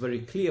Tawheed is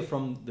very clear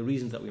from the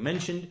reasons that we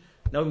mentioned.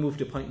 Now we move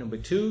to point number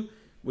 2,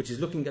 which is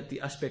looking at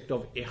the aspect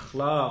of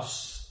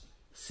ikhlas,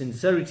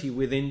 sincerity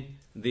within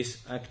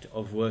this act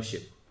of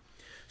worship.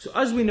 So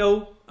as we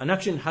know, an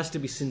action has to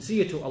be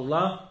sincere to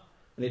Allah,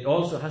 and it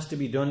also has to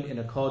be done in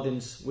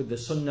accordance with the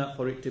sunnah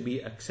for it to be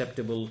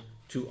acceptable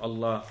to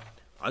Allah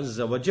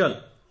Azza wa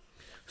Jal.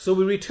 So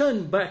we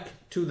return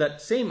back to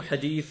that same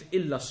hadith,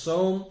 إِلَّا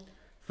الصَّوْمِ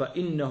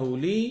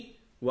فَإِنَّهُ لِي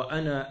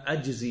وَأَنَا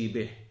أَجْزِي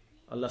بِهِ.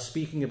 Allah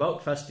speaking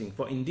about fasting.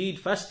 For indeed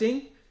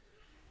fasting,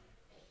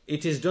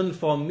 it is done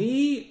for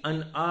me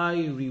and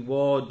I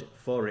reward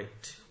for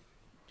it.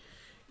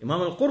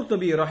 Imam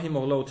al-Qurtubi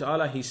rahimahullah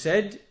ta'ala, he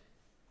said,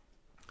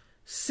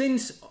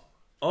 since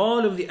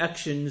all of the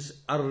actions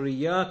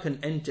ar-riya can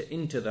enter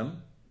into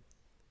them,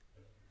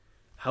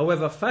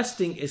 however,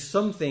 fasting is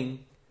something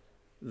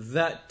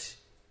that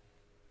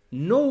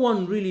no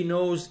one really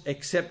knows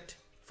except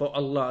for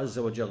Allah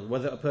Azza wa Jal,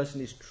 whether a person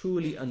is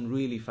truly and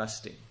really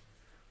fasting.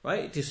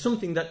 Right? It is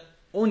something that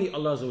only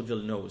Allah Azza wa Jal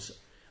knows,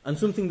 and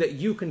something that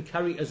you can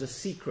carry as a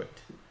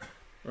secret.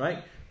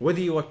 right?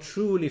 Whether you are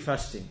truly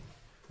fasting,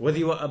 whether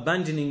you are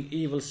abandoning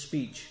evil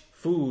speech,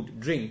 food,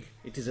 drink,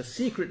 it is a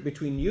secret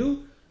between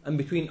you and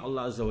between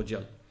Allah Azza wa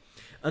Jal.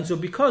 And so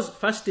because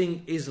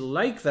fasting is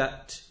like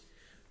that,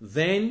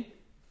 then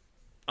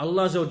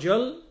Allah Azza wa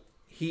Jal,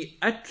 He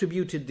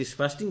attributed this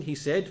fasting. He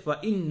said,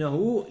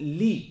 فَإِنَّهُ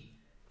لِي,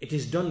 it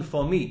is done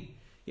for me.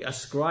 He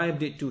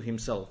ascribed it to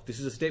Himself. This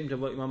is a statement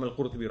of Imam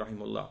Al-Qurtubi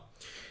rahimahullah.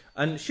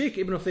 And Shaykh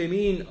Ibn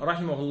Uthaymeen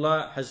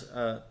rahimahullah has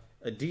a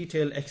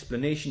detailed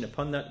explanation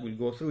upon that. We'll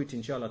go through it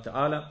inshallah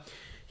ta'ala.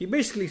 He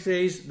basically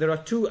says there are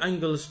two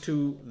angles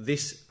to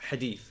this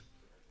hadith.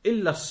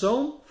 إِلَّا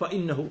الصَّوْمِ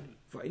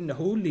فَإِنَّهُ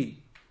لِي,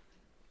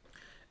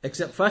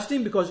 except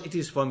fasting, because it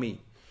is for me.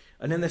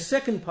 And then the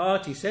second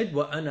part he said,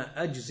 وَأَنَا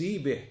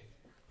أَجْزِي بِهِ,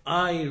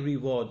 I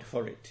reward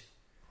for it.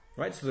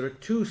 Right? So there are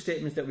two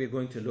statements that we're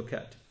going to look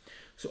at.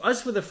 So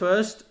as for the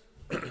first,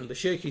 the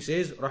Shaykh, he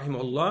says,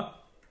 rahimahullah,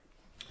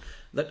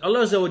 that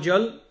Allah Azza wa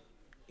Jal,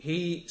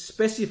 He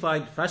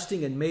specified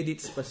fasting and made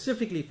it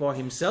specifically for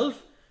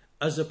Himself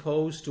as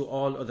opposed to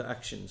all other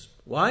actions.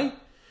 Why?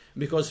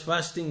 Because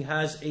fasting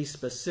has a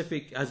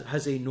specific,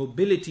 has a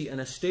nobility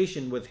and a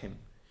station with Him.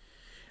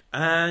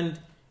 And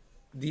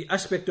the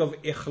aspect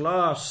of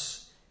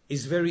ikhlas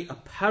is very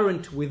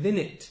apparent within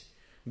it,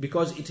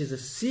 because it is a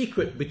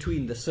secret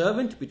between the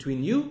servant,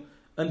 between you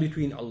and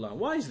between Allah.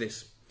 Why is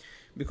this?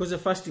 Because a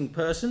fasting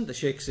person, the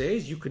Shaykh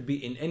says, you could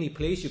be in any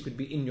place, you could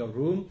be in your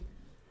room,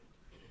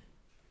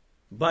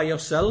 by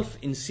yourself,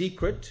 in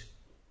secret.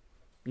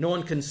 No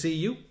one can see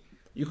you.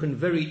 You can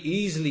very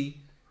easily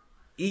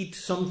eat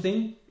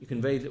something. You can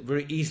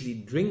very easily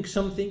drink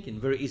something. You can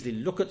very easily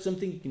look at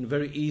something. You can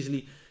very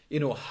easily,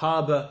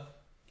 harbor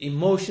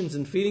emotions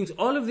and feelings.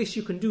 All of this,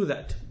 you can do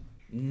that.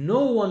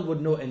 No one would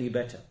know any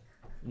better.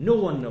 No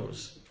one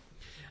knows.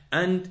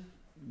 And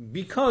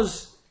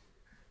because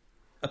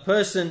a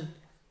person,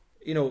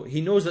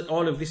 he knows that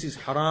all of this is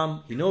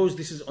haram, he knows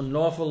this is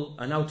unlawful,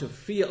 and out of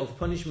fear of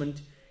punishment,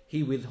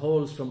 he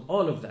withholds from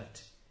all of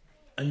that.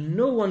 And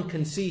no one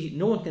can see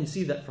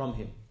that from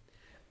him.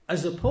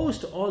 As opposed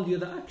to all the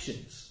other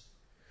actions.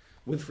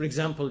 With, for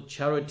example,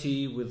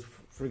 charity, with,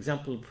 for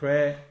example,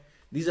 prayer.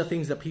 These are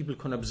things that people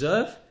can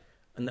observe.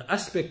 And the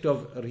aspect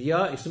of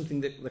riyā is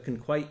something that can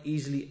quite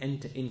easily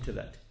enter into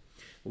that.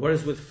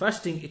 Whereas with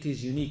fasting, it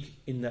is unique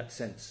in that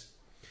sense.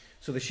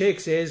 So the Shaykh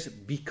says,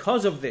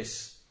 because of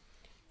this,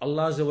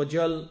 Allah Azza wa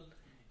Jal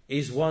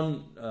is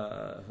one,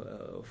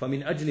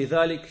 فَمِنْ أَجْلِ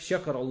ذَلِكَ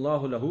شَكَرَ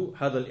اللَّهُ لَهُ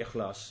هَذَا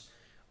الْإِخْلَاصِ.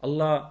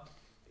 Allah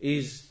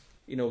is,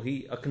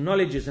 He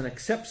acknowledges and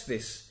accepts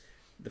this,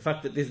 the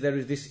fact that there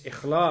is this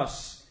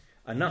ikhlas,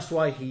 and that's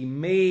why He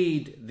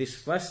made this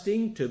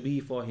fasting to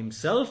be for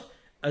Himself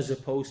as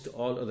opposed to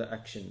all other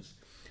actions.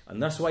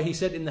 And that's why He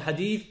said in the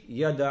hadith,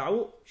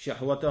 يَدَعُ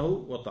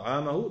شَهْوَتَهُ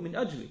وَطَعَامَهُ مِنْ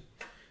أَجْلِ,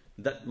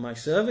 that my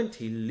servant,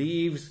 he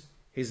leaves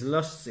his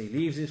lusts, he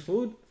leaves his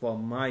food for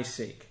my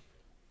sake.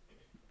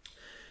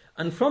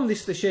 And from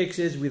this the Shaykh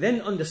says, we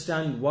then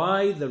understand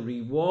why the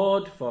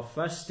reward for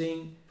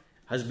fasting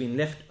has been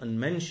left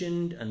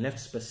unmentioned and left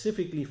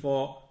specifically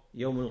for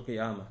Yawm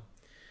al-Qiyamah.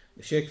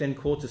 The Shaykh then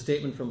quotes a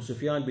statement from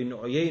Sufyan bin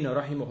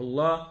Uyayna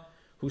rahimahullah,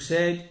 who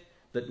said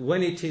that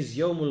when it is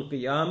Yawm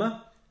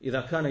al-Qiyamah,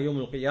 إذا كان يوم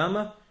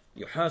القيامة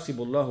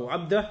يحاسب الله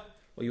عبده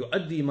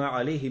ويؤدي ما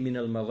عليه من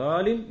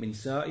المظالم من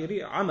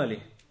سائر عمله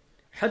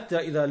حتى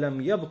إذا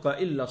لم يبق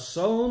إلا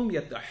الصوم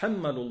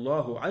يتحمل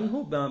الله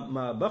عنه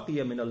ما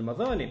بقي من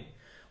المظالم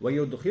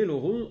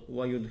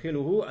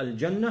ويدخله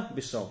الجنة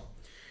بالصوم.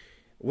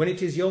 When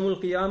it is Yawm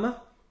al-Qiyamah,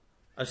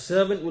 a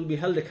servant will be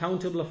held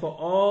accountable for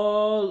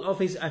all of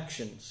his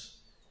actions.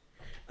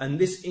 And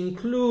this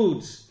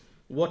includes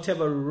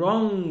whatever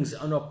wrongs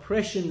and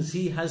oppressions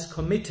he has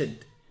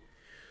committed.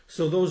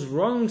 So those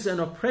wrongs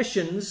and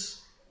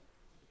oppressions,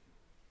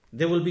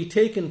 they will be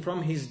taken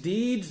from his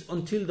deeds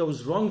until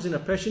those wrongs and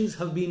oppressions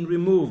have been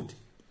removed.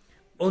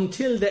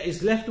 Until there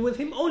is left with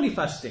him only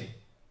fasting.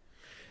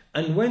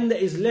 And when there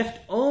is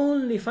left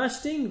only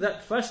fasting,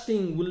 that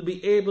fasting will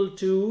be able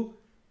to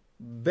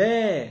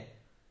bear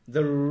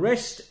the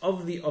rest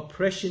of the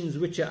oppressions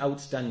which are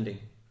outstanding.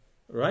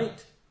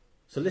 Right?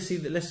 So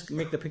let's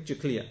make the picture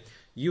clear.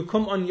 You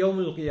come on Yawm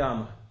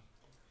al-Qiyamah.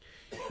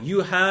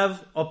 You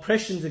have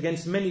oppressions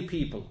against many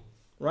people,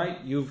 right?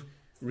 You've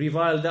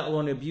reviled that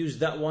one, abused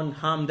that one,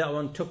 harmed that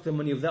one, took the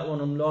money of that one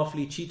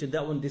unlawfully, cheated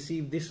that one,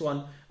 deceived this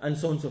one, and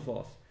so on and so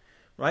forth.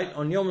 Right?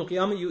 On Yawm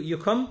al-Qiyamah, you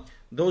come,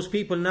 those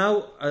people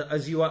now,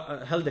 as you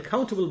are held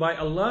accountable by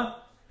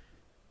Allah,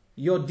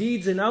 your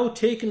deeds are now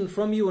taken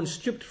from you and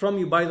stripped from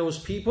you by those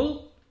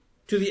people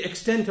to the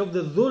extent of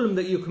the dhulm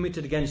that you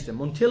committed against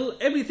them, until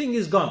everything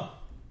is gone.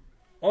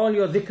 All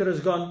your dhikr is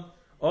gone,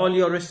 all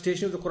your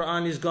recitation of the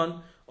Quran is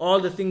gone, all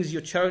the things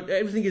you charity,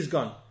 everything is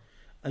gone.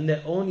 And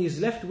there only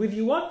is left with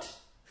you what?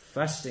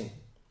 Fasting.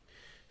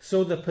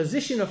 So the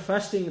position of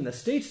fasting and the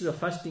status of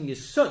fasting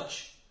is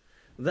such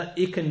that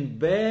it can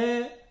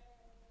bear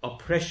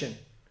oppression.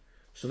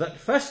 So that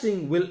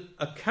fasting will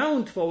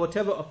account for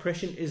whatever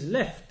oppression is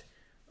left,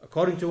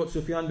 according to what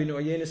Sufyan bin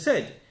Uyayna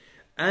said.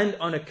 And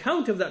on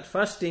account of that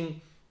fasting,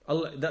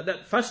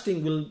 that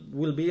fasting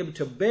will be able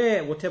to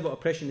bear whatever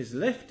oppression is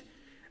left,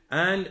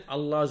 and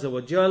Allah Azza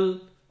wa Jal,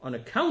 on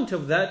account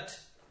of that,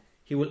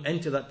 He will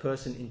enter that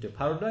person into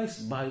paradise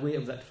by way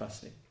of that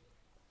fasting.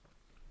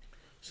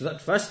 So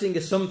that fasting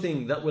is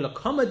something that will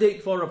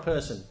accommodate for a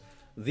person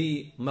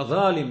the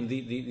madhalim,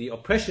 the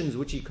oppressions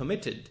which he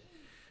committed.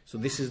 So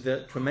this is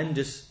the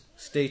tremendous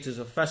status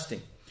of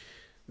fasting.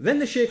 Then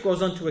the Shaykh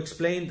goes on to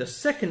explain the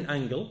second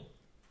angle.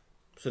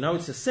 So now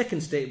it's the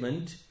second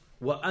statement,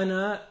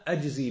 وَأَنَا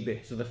أَجْزِي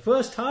بِهِ. So the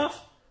first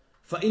half,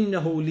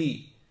 فَإِنَّهُ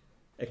لِي.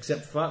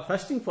 Except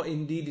fasting, for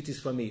indeed it is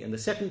for me. And the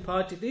second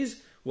part it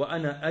is,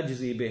 وَأَنَا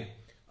أَجْزِي بِهِ.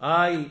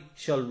 I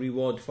shall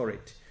reward for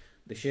it.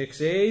 The Shaykh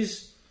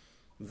says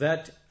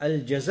that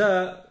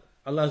al-jaza,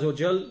 Allah Azza wa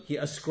Jal, He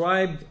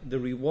ascribed the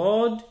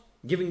reward,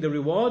 giving the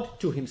reward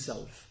to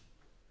Himself.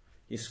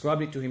 He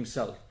ascribed it to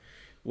Himself.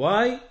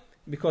 Why?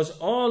 Because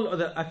all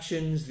other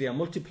actions, they are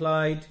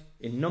multiplied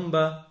in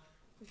number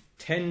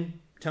 10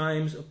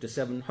 times up to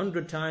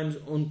 700 times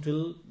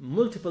until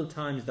multiple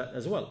times that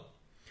as well.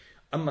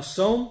 Amma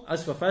sawm,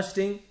 as for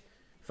fasting,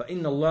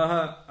 فَإِنَّ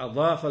اللَّهَ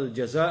أَضَافَ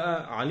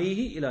الْجَزَاءَ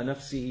عَلَيْهِ إِلَى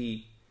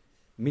نَفْسِهِ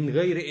مِنْ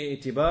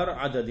غَيْرِ اِعْتِبَارِ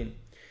عَدَدٍ.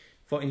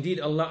 For indeed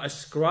Allah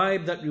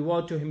ascribed that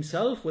reward to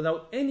Himself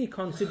without any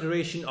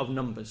consideration of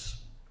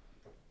numbers.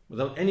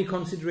 Without any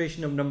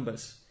consideration of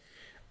numbers.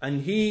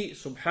 And He,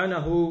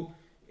 subhanahu,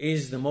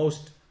 is the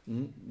most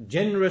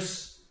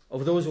generous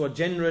of those who are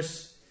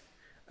generous.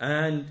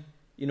 And,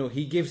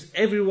 He gives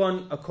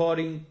everyone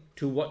according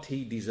to what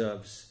he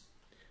deserves.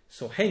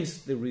 So hence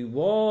the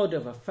reward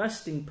of a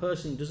fasting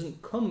person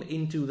doesn't come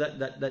into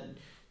the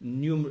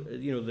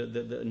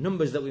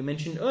numbers that we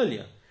mentioned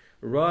earlier.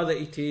 Rather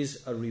it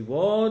is a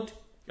reward,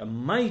 a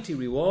mighty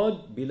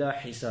reward, bila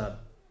hisab,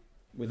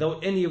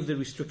 without any of the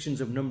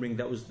restrictions of numbering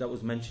that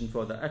was mentioned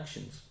for the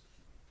actions.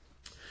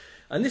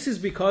 And this is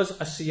because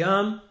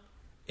as-siyam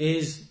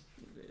is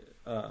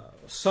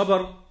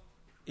sabr,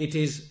 it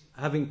is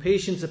having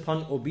patience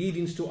upon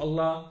obedience to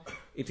Allah,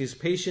 it is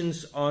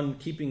patience on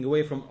keeping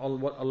away from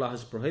what Allah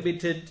has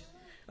prohibited,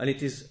 and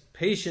it is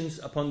patience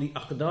upon the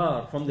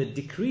aqdar, from the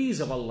decrees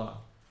of Allah.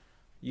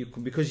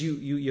 Because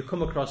you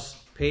come across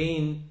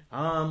pain,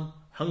 harm,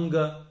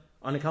 hunger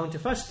on account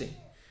of fasting.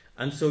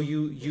 And so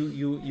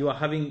you are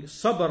having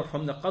sabr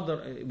from the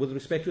qadr with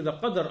respect to the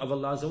qadr of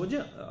Allah Azza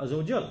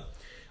wa Jal.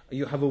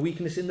 You have a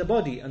weakness in the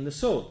body and the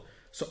soul.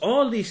 So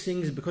all these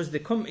things, because they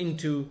come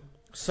into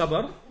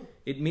sabr,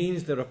 it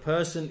means that a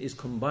person is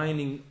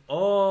combining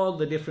all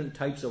the different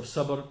types of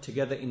sabr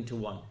together into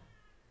one.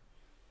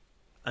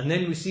 And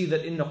then we see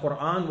that in the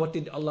Quran, what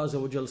did Allah Azza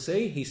wa Jal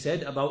say? He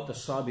said about the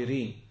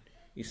sabirin.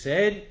 He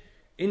said,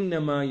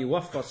 إِنَّمَا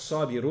يُوَفَّى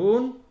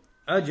الصَّابِرُونَ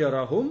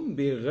أَجَرَهُمْ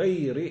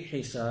بِغَيْرِ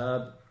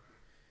حِسَابٍ.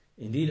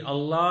 Indeed,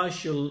 Allah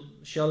shall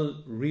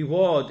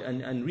reward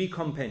and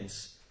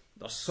recompense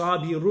the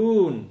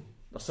sabirun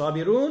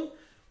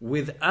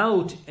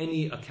without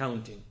any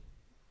accounting.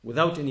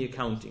 Without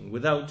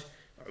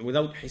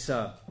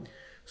hisab.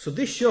 So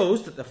this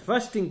shows that the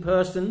fasting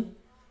person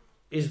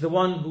is the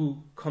one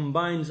who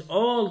combines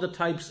all the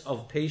types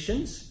of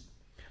patience.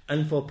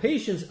 And for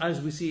patience, as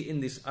we see in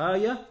this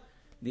ayah,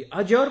 the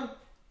ajr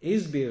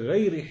is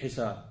bighayri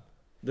hisab.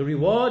 The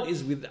reward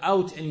is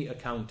without any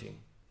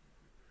accounting.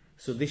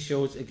 So this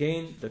shows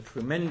again the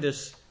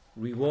tremendous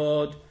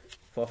reward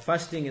for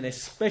fasting, and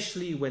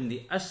especially when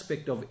the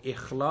aspect of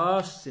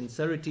ikhlas,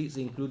 sincerity, is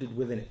included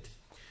within it.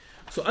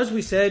 So as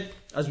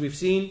we've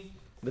seen,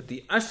 that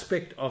the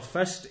aspect of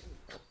fasting,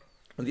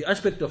 or the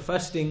aspect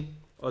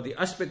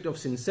of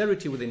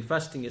sincerity within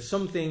fasting is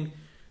something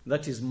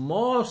that is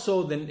more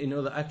so than in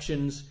other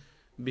actions,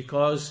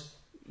 because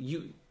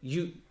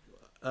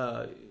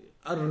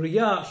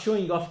ar-riya,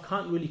 showing off,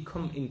 can't really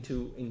come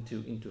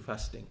into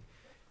fasting.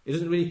 It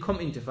doesn't really come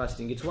into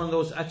fasting. It's one of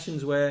those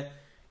actions where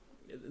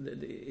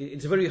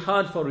it's very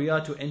hard for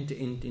riya to enter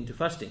into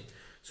fasting.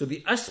 So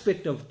the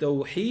aspect of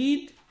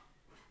tawheed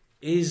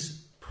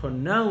is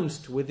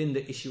pronounced within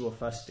the issue of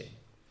fasting.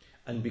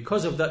 And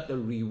because of that, the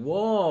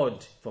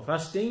reward for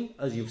fasting,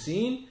 as you've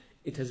seen,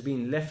 it has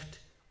been left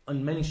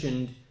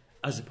unmentioned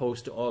as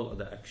opposed to all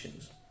other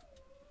actions.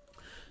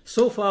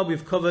 So far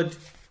we've covered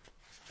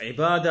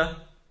ibadah,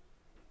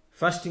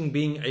 fasting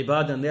being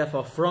ibadah, and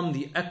therefore from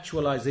the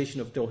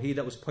actualization of tawheed.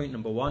 That was point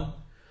number 1.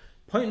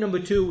 Point number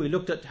 2, we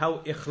looked at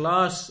how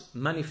ikhlas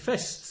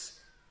manifests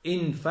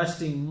in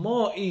fasting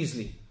more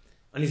easily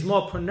and is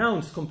more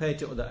pronounced compared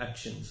to other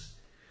actions.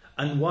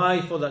 And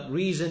why? For that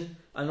reason,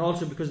 and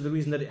also because of the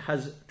reason that it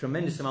has a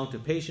tremendous amount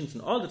of patience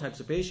and all the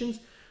types of patience,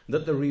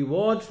 that the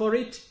reward for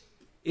it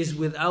is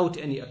without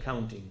any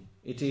accounting.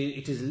 It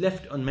is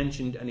left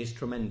unmentioned and is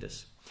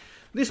tremendous.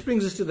 This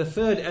brings us to the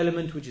third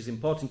element, which is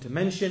important to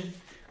mention,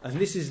 and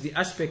this is the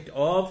aspect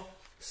of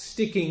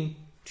sticking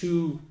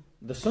to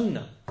the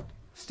sunnah.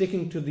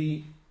 Sticking to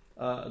the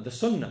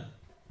sunnah.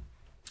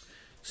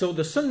 So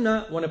the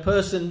sunnah, when a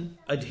person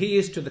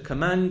adheres to the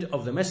command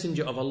of the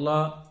Messenger of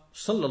Allah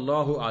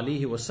sallallahu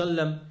alaihi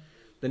wasallam,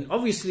 then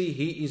obviously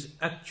he is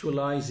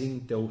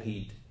actualizing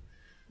tawheed.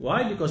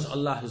 Why? Because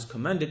Allah has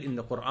commanded in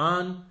the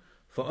Quran,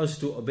 for us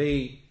to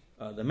obey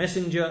the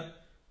messenger.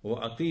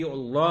 وَأَطِيعُوا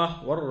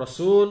اللَّهَ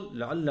وَالرَّسُولَ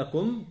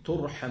لَعَلَّكُمْ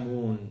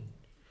تُرْحَمُونَ.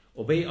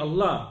 Obey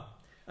Allah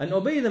and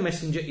obey the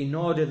messenger in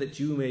order that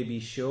you may be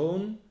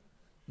shown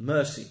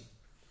mercy.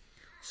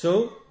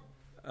 So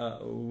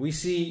we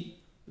see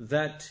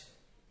that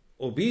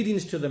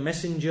obedience to the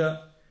messenger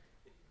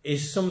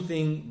is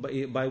something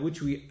by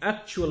which we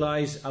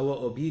actualize our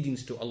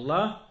obedience to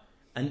Allah,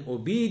 and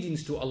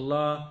obedience to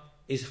Allah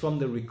is from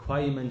the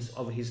requirements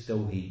of His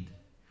Tawheed.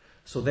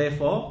 So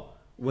therefore,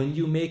 when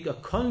you make a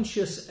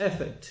conscious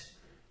effort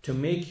to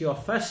make your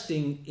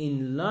fasting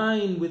in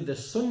line with the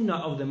sunnah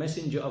of the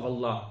messenger of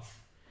Allah,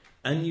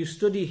 and you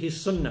study his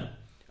sunnah,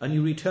 and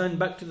you return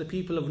back to the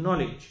people of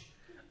knowledge,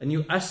 and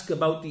you ask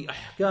about the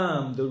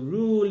ahkam, the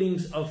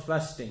rulings of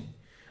fasting,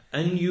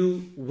 and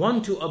you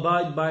want to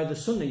abide by the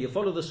sunnah, you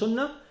follow the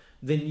sunnah,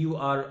 then you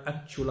are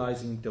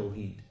actualizing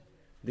Tawheed.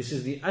 This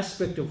is the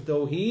aspect of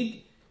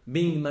Tawheed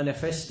being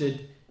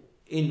manifested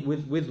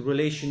with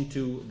relation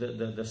to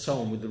the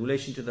sawm, with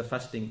relation to the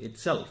fasting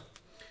itself.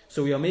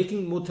 So we are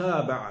making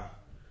mutaba'ah.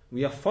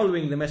 We are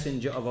following the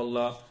messenger of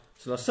Allah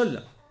sallallahu alaihi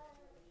wasallam.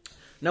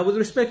 Now with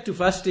respect to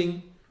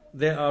fasting,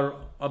 there are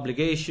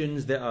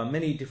obligations, there are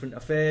many different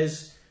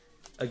affairs.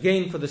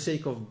 Again, for the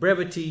sake of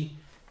brevity,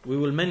 we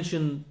will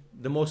mention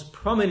the most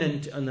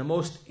prominent and the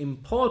most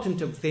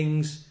important of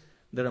things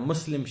that a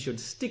Muslim should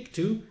stick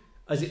to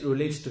as it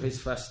relates to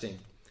his fasting.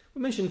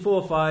 We mentioned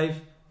 4 or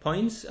 5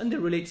 points, and they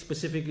relate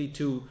specifically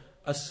to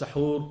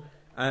as-sahur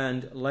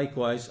and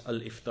likewise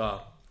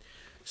al-iftar.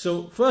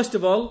 So first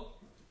of all,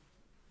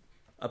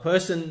 a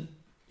person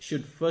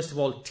should first of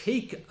all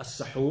take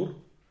as-sahur,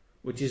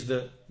 which is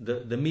the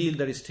meal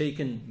that is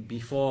taken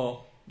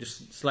before,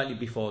 just slightly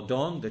before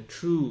dawn, the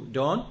true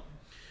dawn.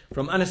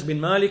 From Anas bin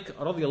Malik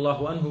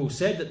radiyallahu anhu, who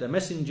said that the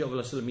Messenger of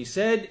Allah, he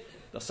said,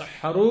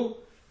 "Tasahharu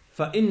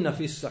fa inna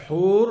fi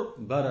as-sahur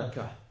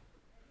barakah."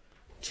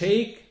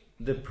 Take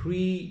the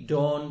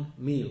pre-dawn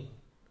meal,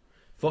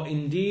 for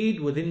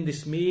indeed within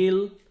this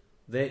meal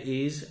there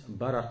is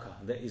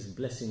barakah, there is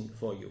blessing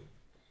for you.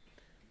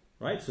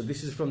 Right? So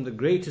this is from the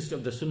greatest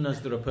of the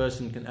sunnahs that a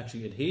person can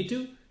actually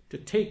adhere to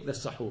take the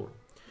sahur.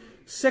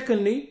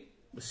 Secondly,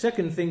 the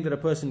second thing that a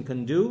person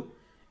can do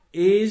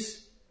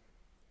is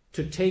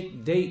to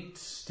take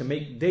dates, to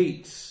make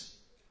dates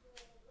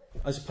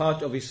as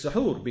part of his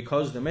sahur,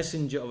 because the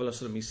Messenger of Allah,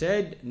 he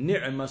said,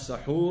 "Ni'ma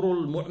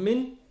sahurul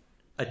mu'min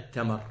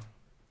at-tamar."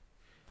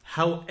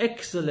 How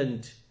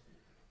excellent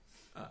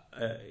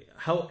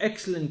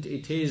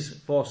it is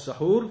for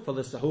sahur, for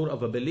the sahur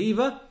of a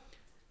believer,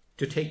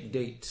 to take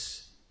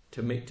dates,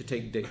 to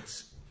take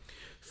dates.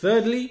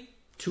 Thirdly,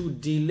 to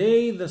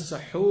delay the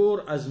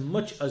sahur as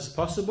much as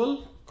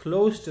possible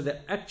close to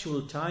the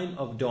actual time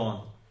of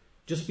dawn,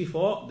 just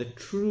before the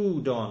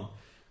true dawn.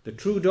 The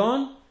true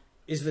dawn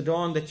is the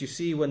dawn that you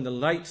see when the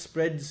light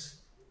spreads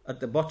at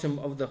the bottom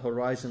of the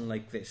horizon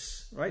like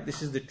this, right?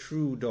 This is the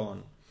true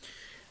dawn.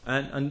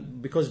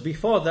 And because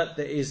before that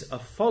there is a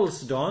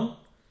false dawn,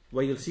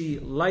 where you'll see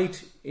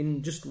light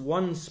in just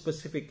one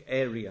specific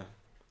area,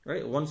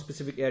 right? One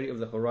specific area of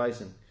the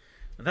horizon.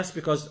 And that's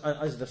because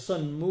as the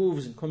sun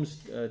moves and comes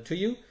to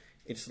you,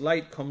 its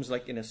light comes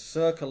like in a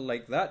circle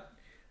like that.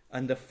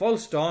 And the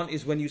false dawn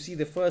is when you see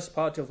the first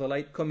part of the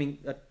light coming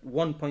at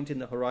one point in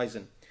the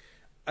horizon.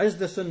 As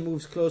the sun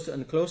moves closer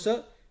and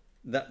closer,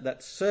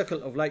 that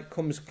circle of light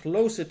comes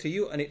closer to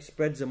you and it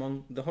spreads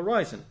among the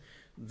horizon.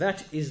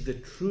 That is the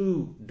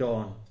true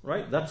dawn,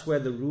 right? That's where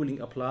the ruling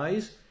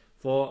applies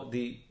for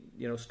the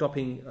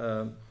stopping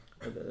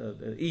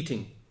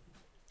eating.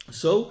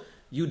 So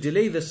you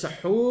delay the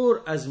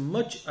sahur as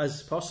much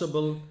as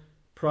possible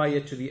prior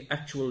to the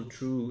actual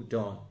true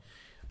dawn.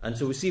 And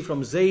so we see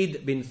from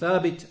Zayd bin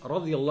Thabit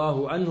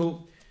radiyallahu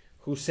anhu,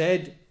 who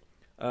said,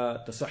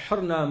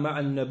 "Tasahharna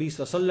ma'an Nabi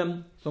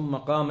sallallahu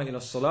thumma qama ila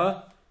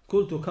as-salah,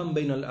 qultu kam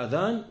bayna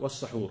al-adhan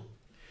was-sahur."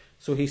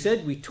 So he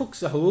said, we took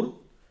sahur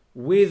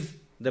with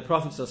the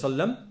Prophet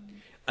sallallahu,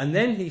 and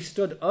then he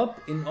stood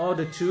up in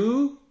order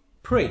to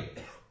pray.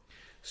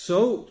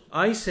 So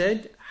I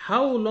said,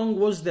 how long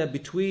was there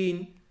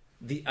between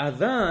the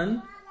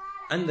adhan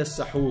and the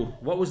sahur?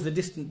 What was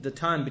the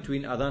time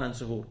between adhan and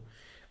sahur?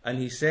 And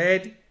he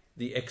said,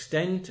 the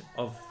extent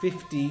of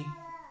 50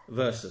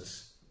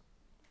 verses.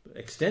 The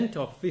extent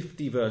of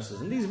 50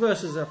 verses. And these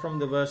verses are from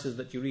the verses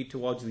that you read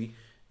towards the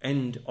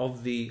end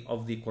of the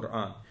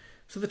Quran.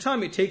 So the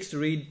time it takes to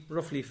read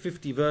roughly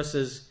 50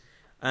 verses,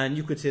 and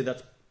you could say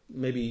that's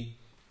maybe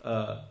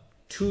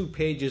 2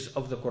 pages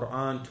of the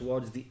Quran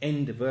towards the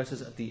end,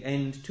 verses at the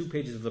end, 2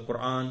 pages of the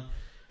Quran.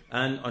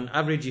 And on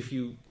average, if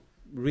you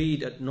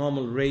read at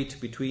normal rate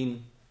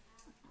between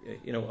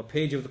a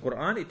page of the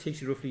Quran, it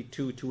takes you roughly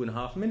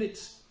 2.5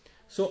 minutes.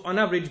 So on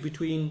average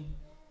between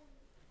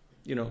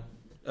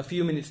a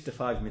few minutes to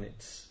 5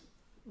 minutes,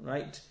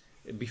 right,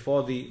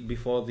 before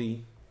the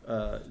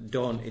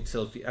dawn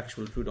itself, the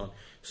actual true dawn.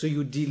 So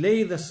you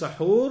delay the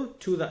sahur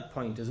to that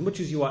point as much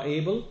as you are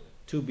able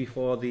to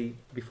before the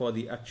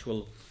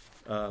actual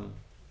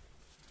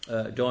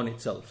dawn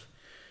itself.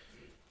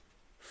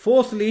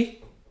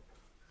 Fourthly,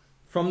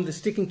 from the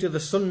sticking to the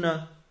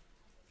sunnah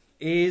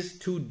is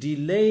to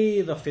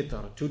delay the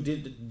fitr, to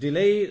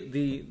delay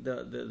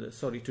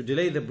to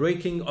delay the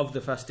breaking of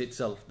the fast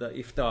itself, the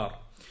iftar.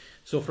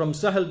 So from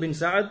Sahal bin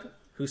Sa'ad,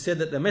 who said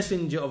that the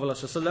Messenger of Allah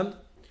sallallahu alaihi wasallam,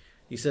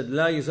 he said,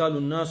 "La yazalu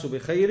an-nasu bi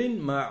khairin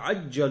ma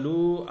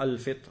ajjalu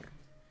al-fitr."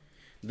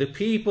 The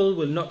people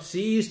will not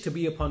cease to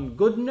be upon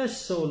goodness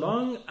so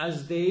long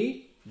as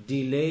they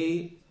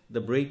delay the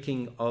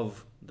breaking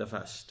of the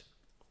fast.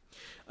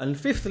 And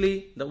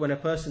fifthly, that when a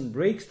person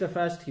breaks the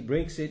fast, he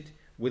breaks it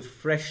with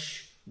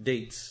fresh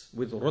dates,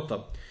 with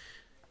rutab.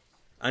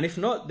 And if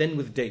not, then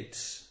with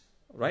dates.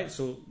 Right?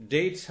 So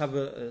dates have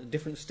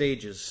different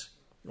stages.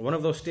 One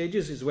of those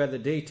stages is where the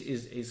date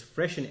is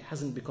fresh and it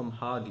hasn't become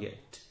hard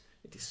yet.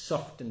 It is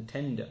soft and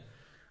tender.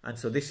 And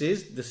so this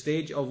is the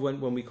stage of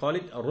when we call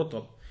it a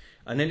rutab.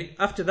 And then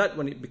after that,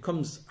 when it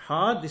becomes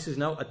hard, this is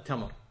now a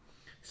tamar.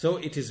 So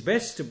it is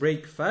best to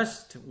break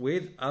fast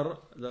with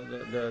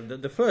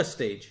the first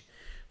stage.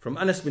 From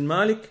Anas bin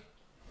Malik,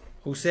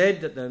 who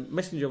said that the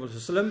Messenger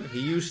of Allah, he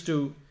used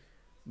to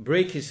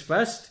break his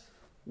fast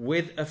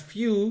with a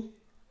few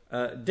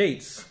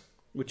dates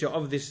which are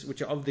of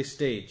this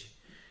stage.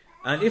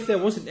 And if there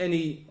wasn't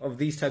any of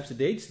these types of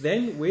dates,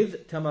 then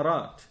with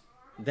tamarat,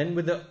 then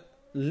with the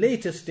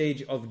later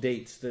stage of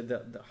dates,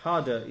 the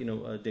harder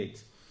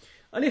dates.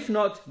 And if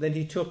not, then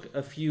he took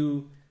a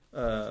few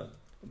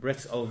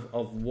breaths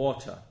of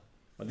water.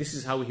 This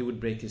is how he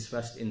would break his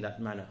fast, in that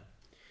manner.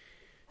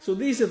 So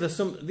these are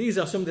some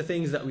of the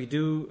things that we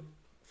do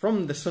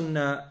from the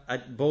sunnah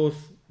at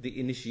both the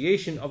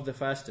initiation of the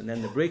fast and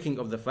then the breaking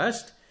of the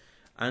fast.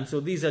 And so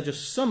these are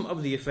just some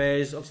of the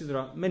affairs. Obviously there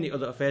are many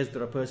other affairs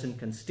that a person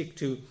can stick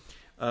to,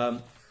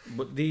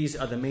 but these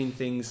are the main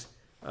things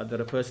that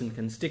a person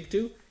can stick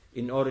to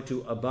in order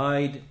to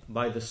abide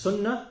by the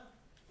sunnah,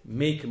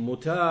 make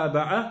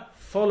mutaba'ah,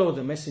 follow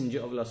the Messenger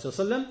of Allah sallallahu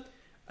alaihi wasallam,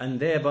 and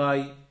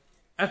thereby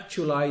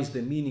actualize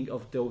the meaning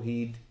of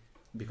Tawheed,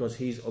 because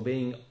he is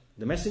obeying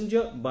the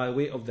Messenger by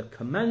way of the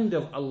command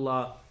of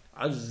Allah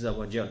Azza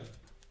wa Jal.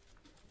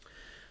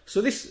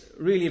 So this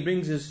really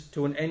brings us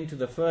to an end to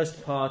the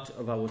first part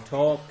of our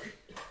talk,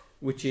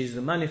 which is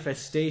the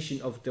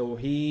manifestation of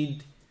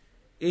Tawheed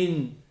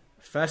in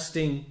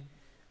fasting,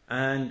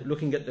 and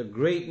looking at the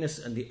greatness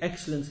and the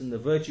excellence and the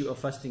virtue of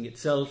fasting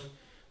itself.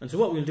 And so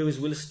what we'll do is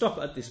we'll stop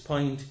at this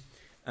point,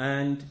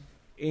 and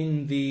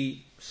in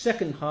the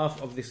second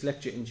half of this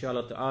lecture,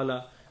 inshallah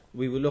ta'ala,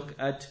 we will look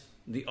at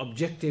the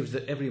objectives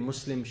that every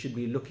Muslim should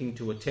be looking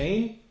to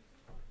attain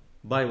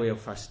by way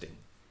of fasting.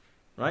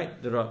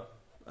 Right? There are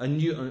a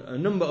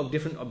number of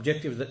different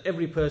objectives that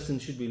every person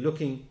should be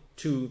looking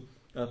to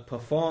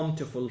perform,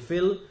 to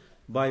fulfill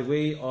by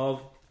way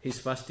of his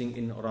fasting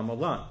in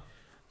Ramadan.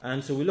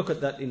 And so we look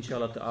at that,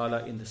 inshallah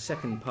ta'ala, in the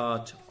second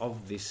part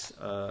of this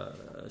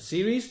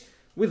series.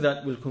 With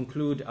that, we'll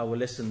conclude our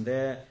lesson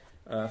there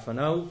for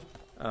now.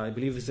 I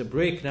believe there's a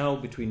break now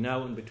between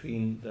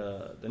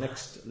the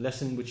next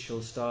lesson, which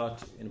shall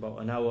start in about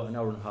an hour and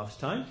a half's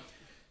time.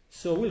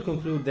 So we'll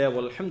conclude there.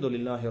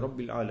 Walhamdulillahi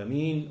Rabbil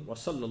Alameen. Wa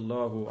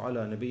sallallahu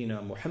ala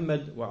nabiyyina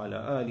Muhammad wa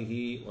ala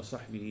alihi wa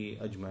sahbihi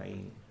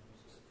ajma'een.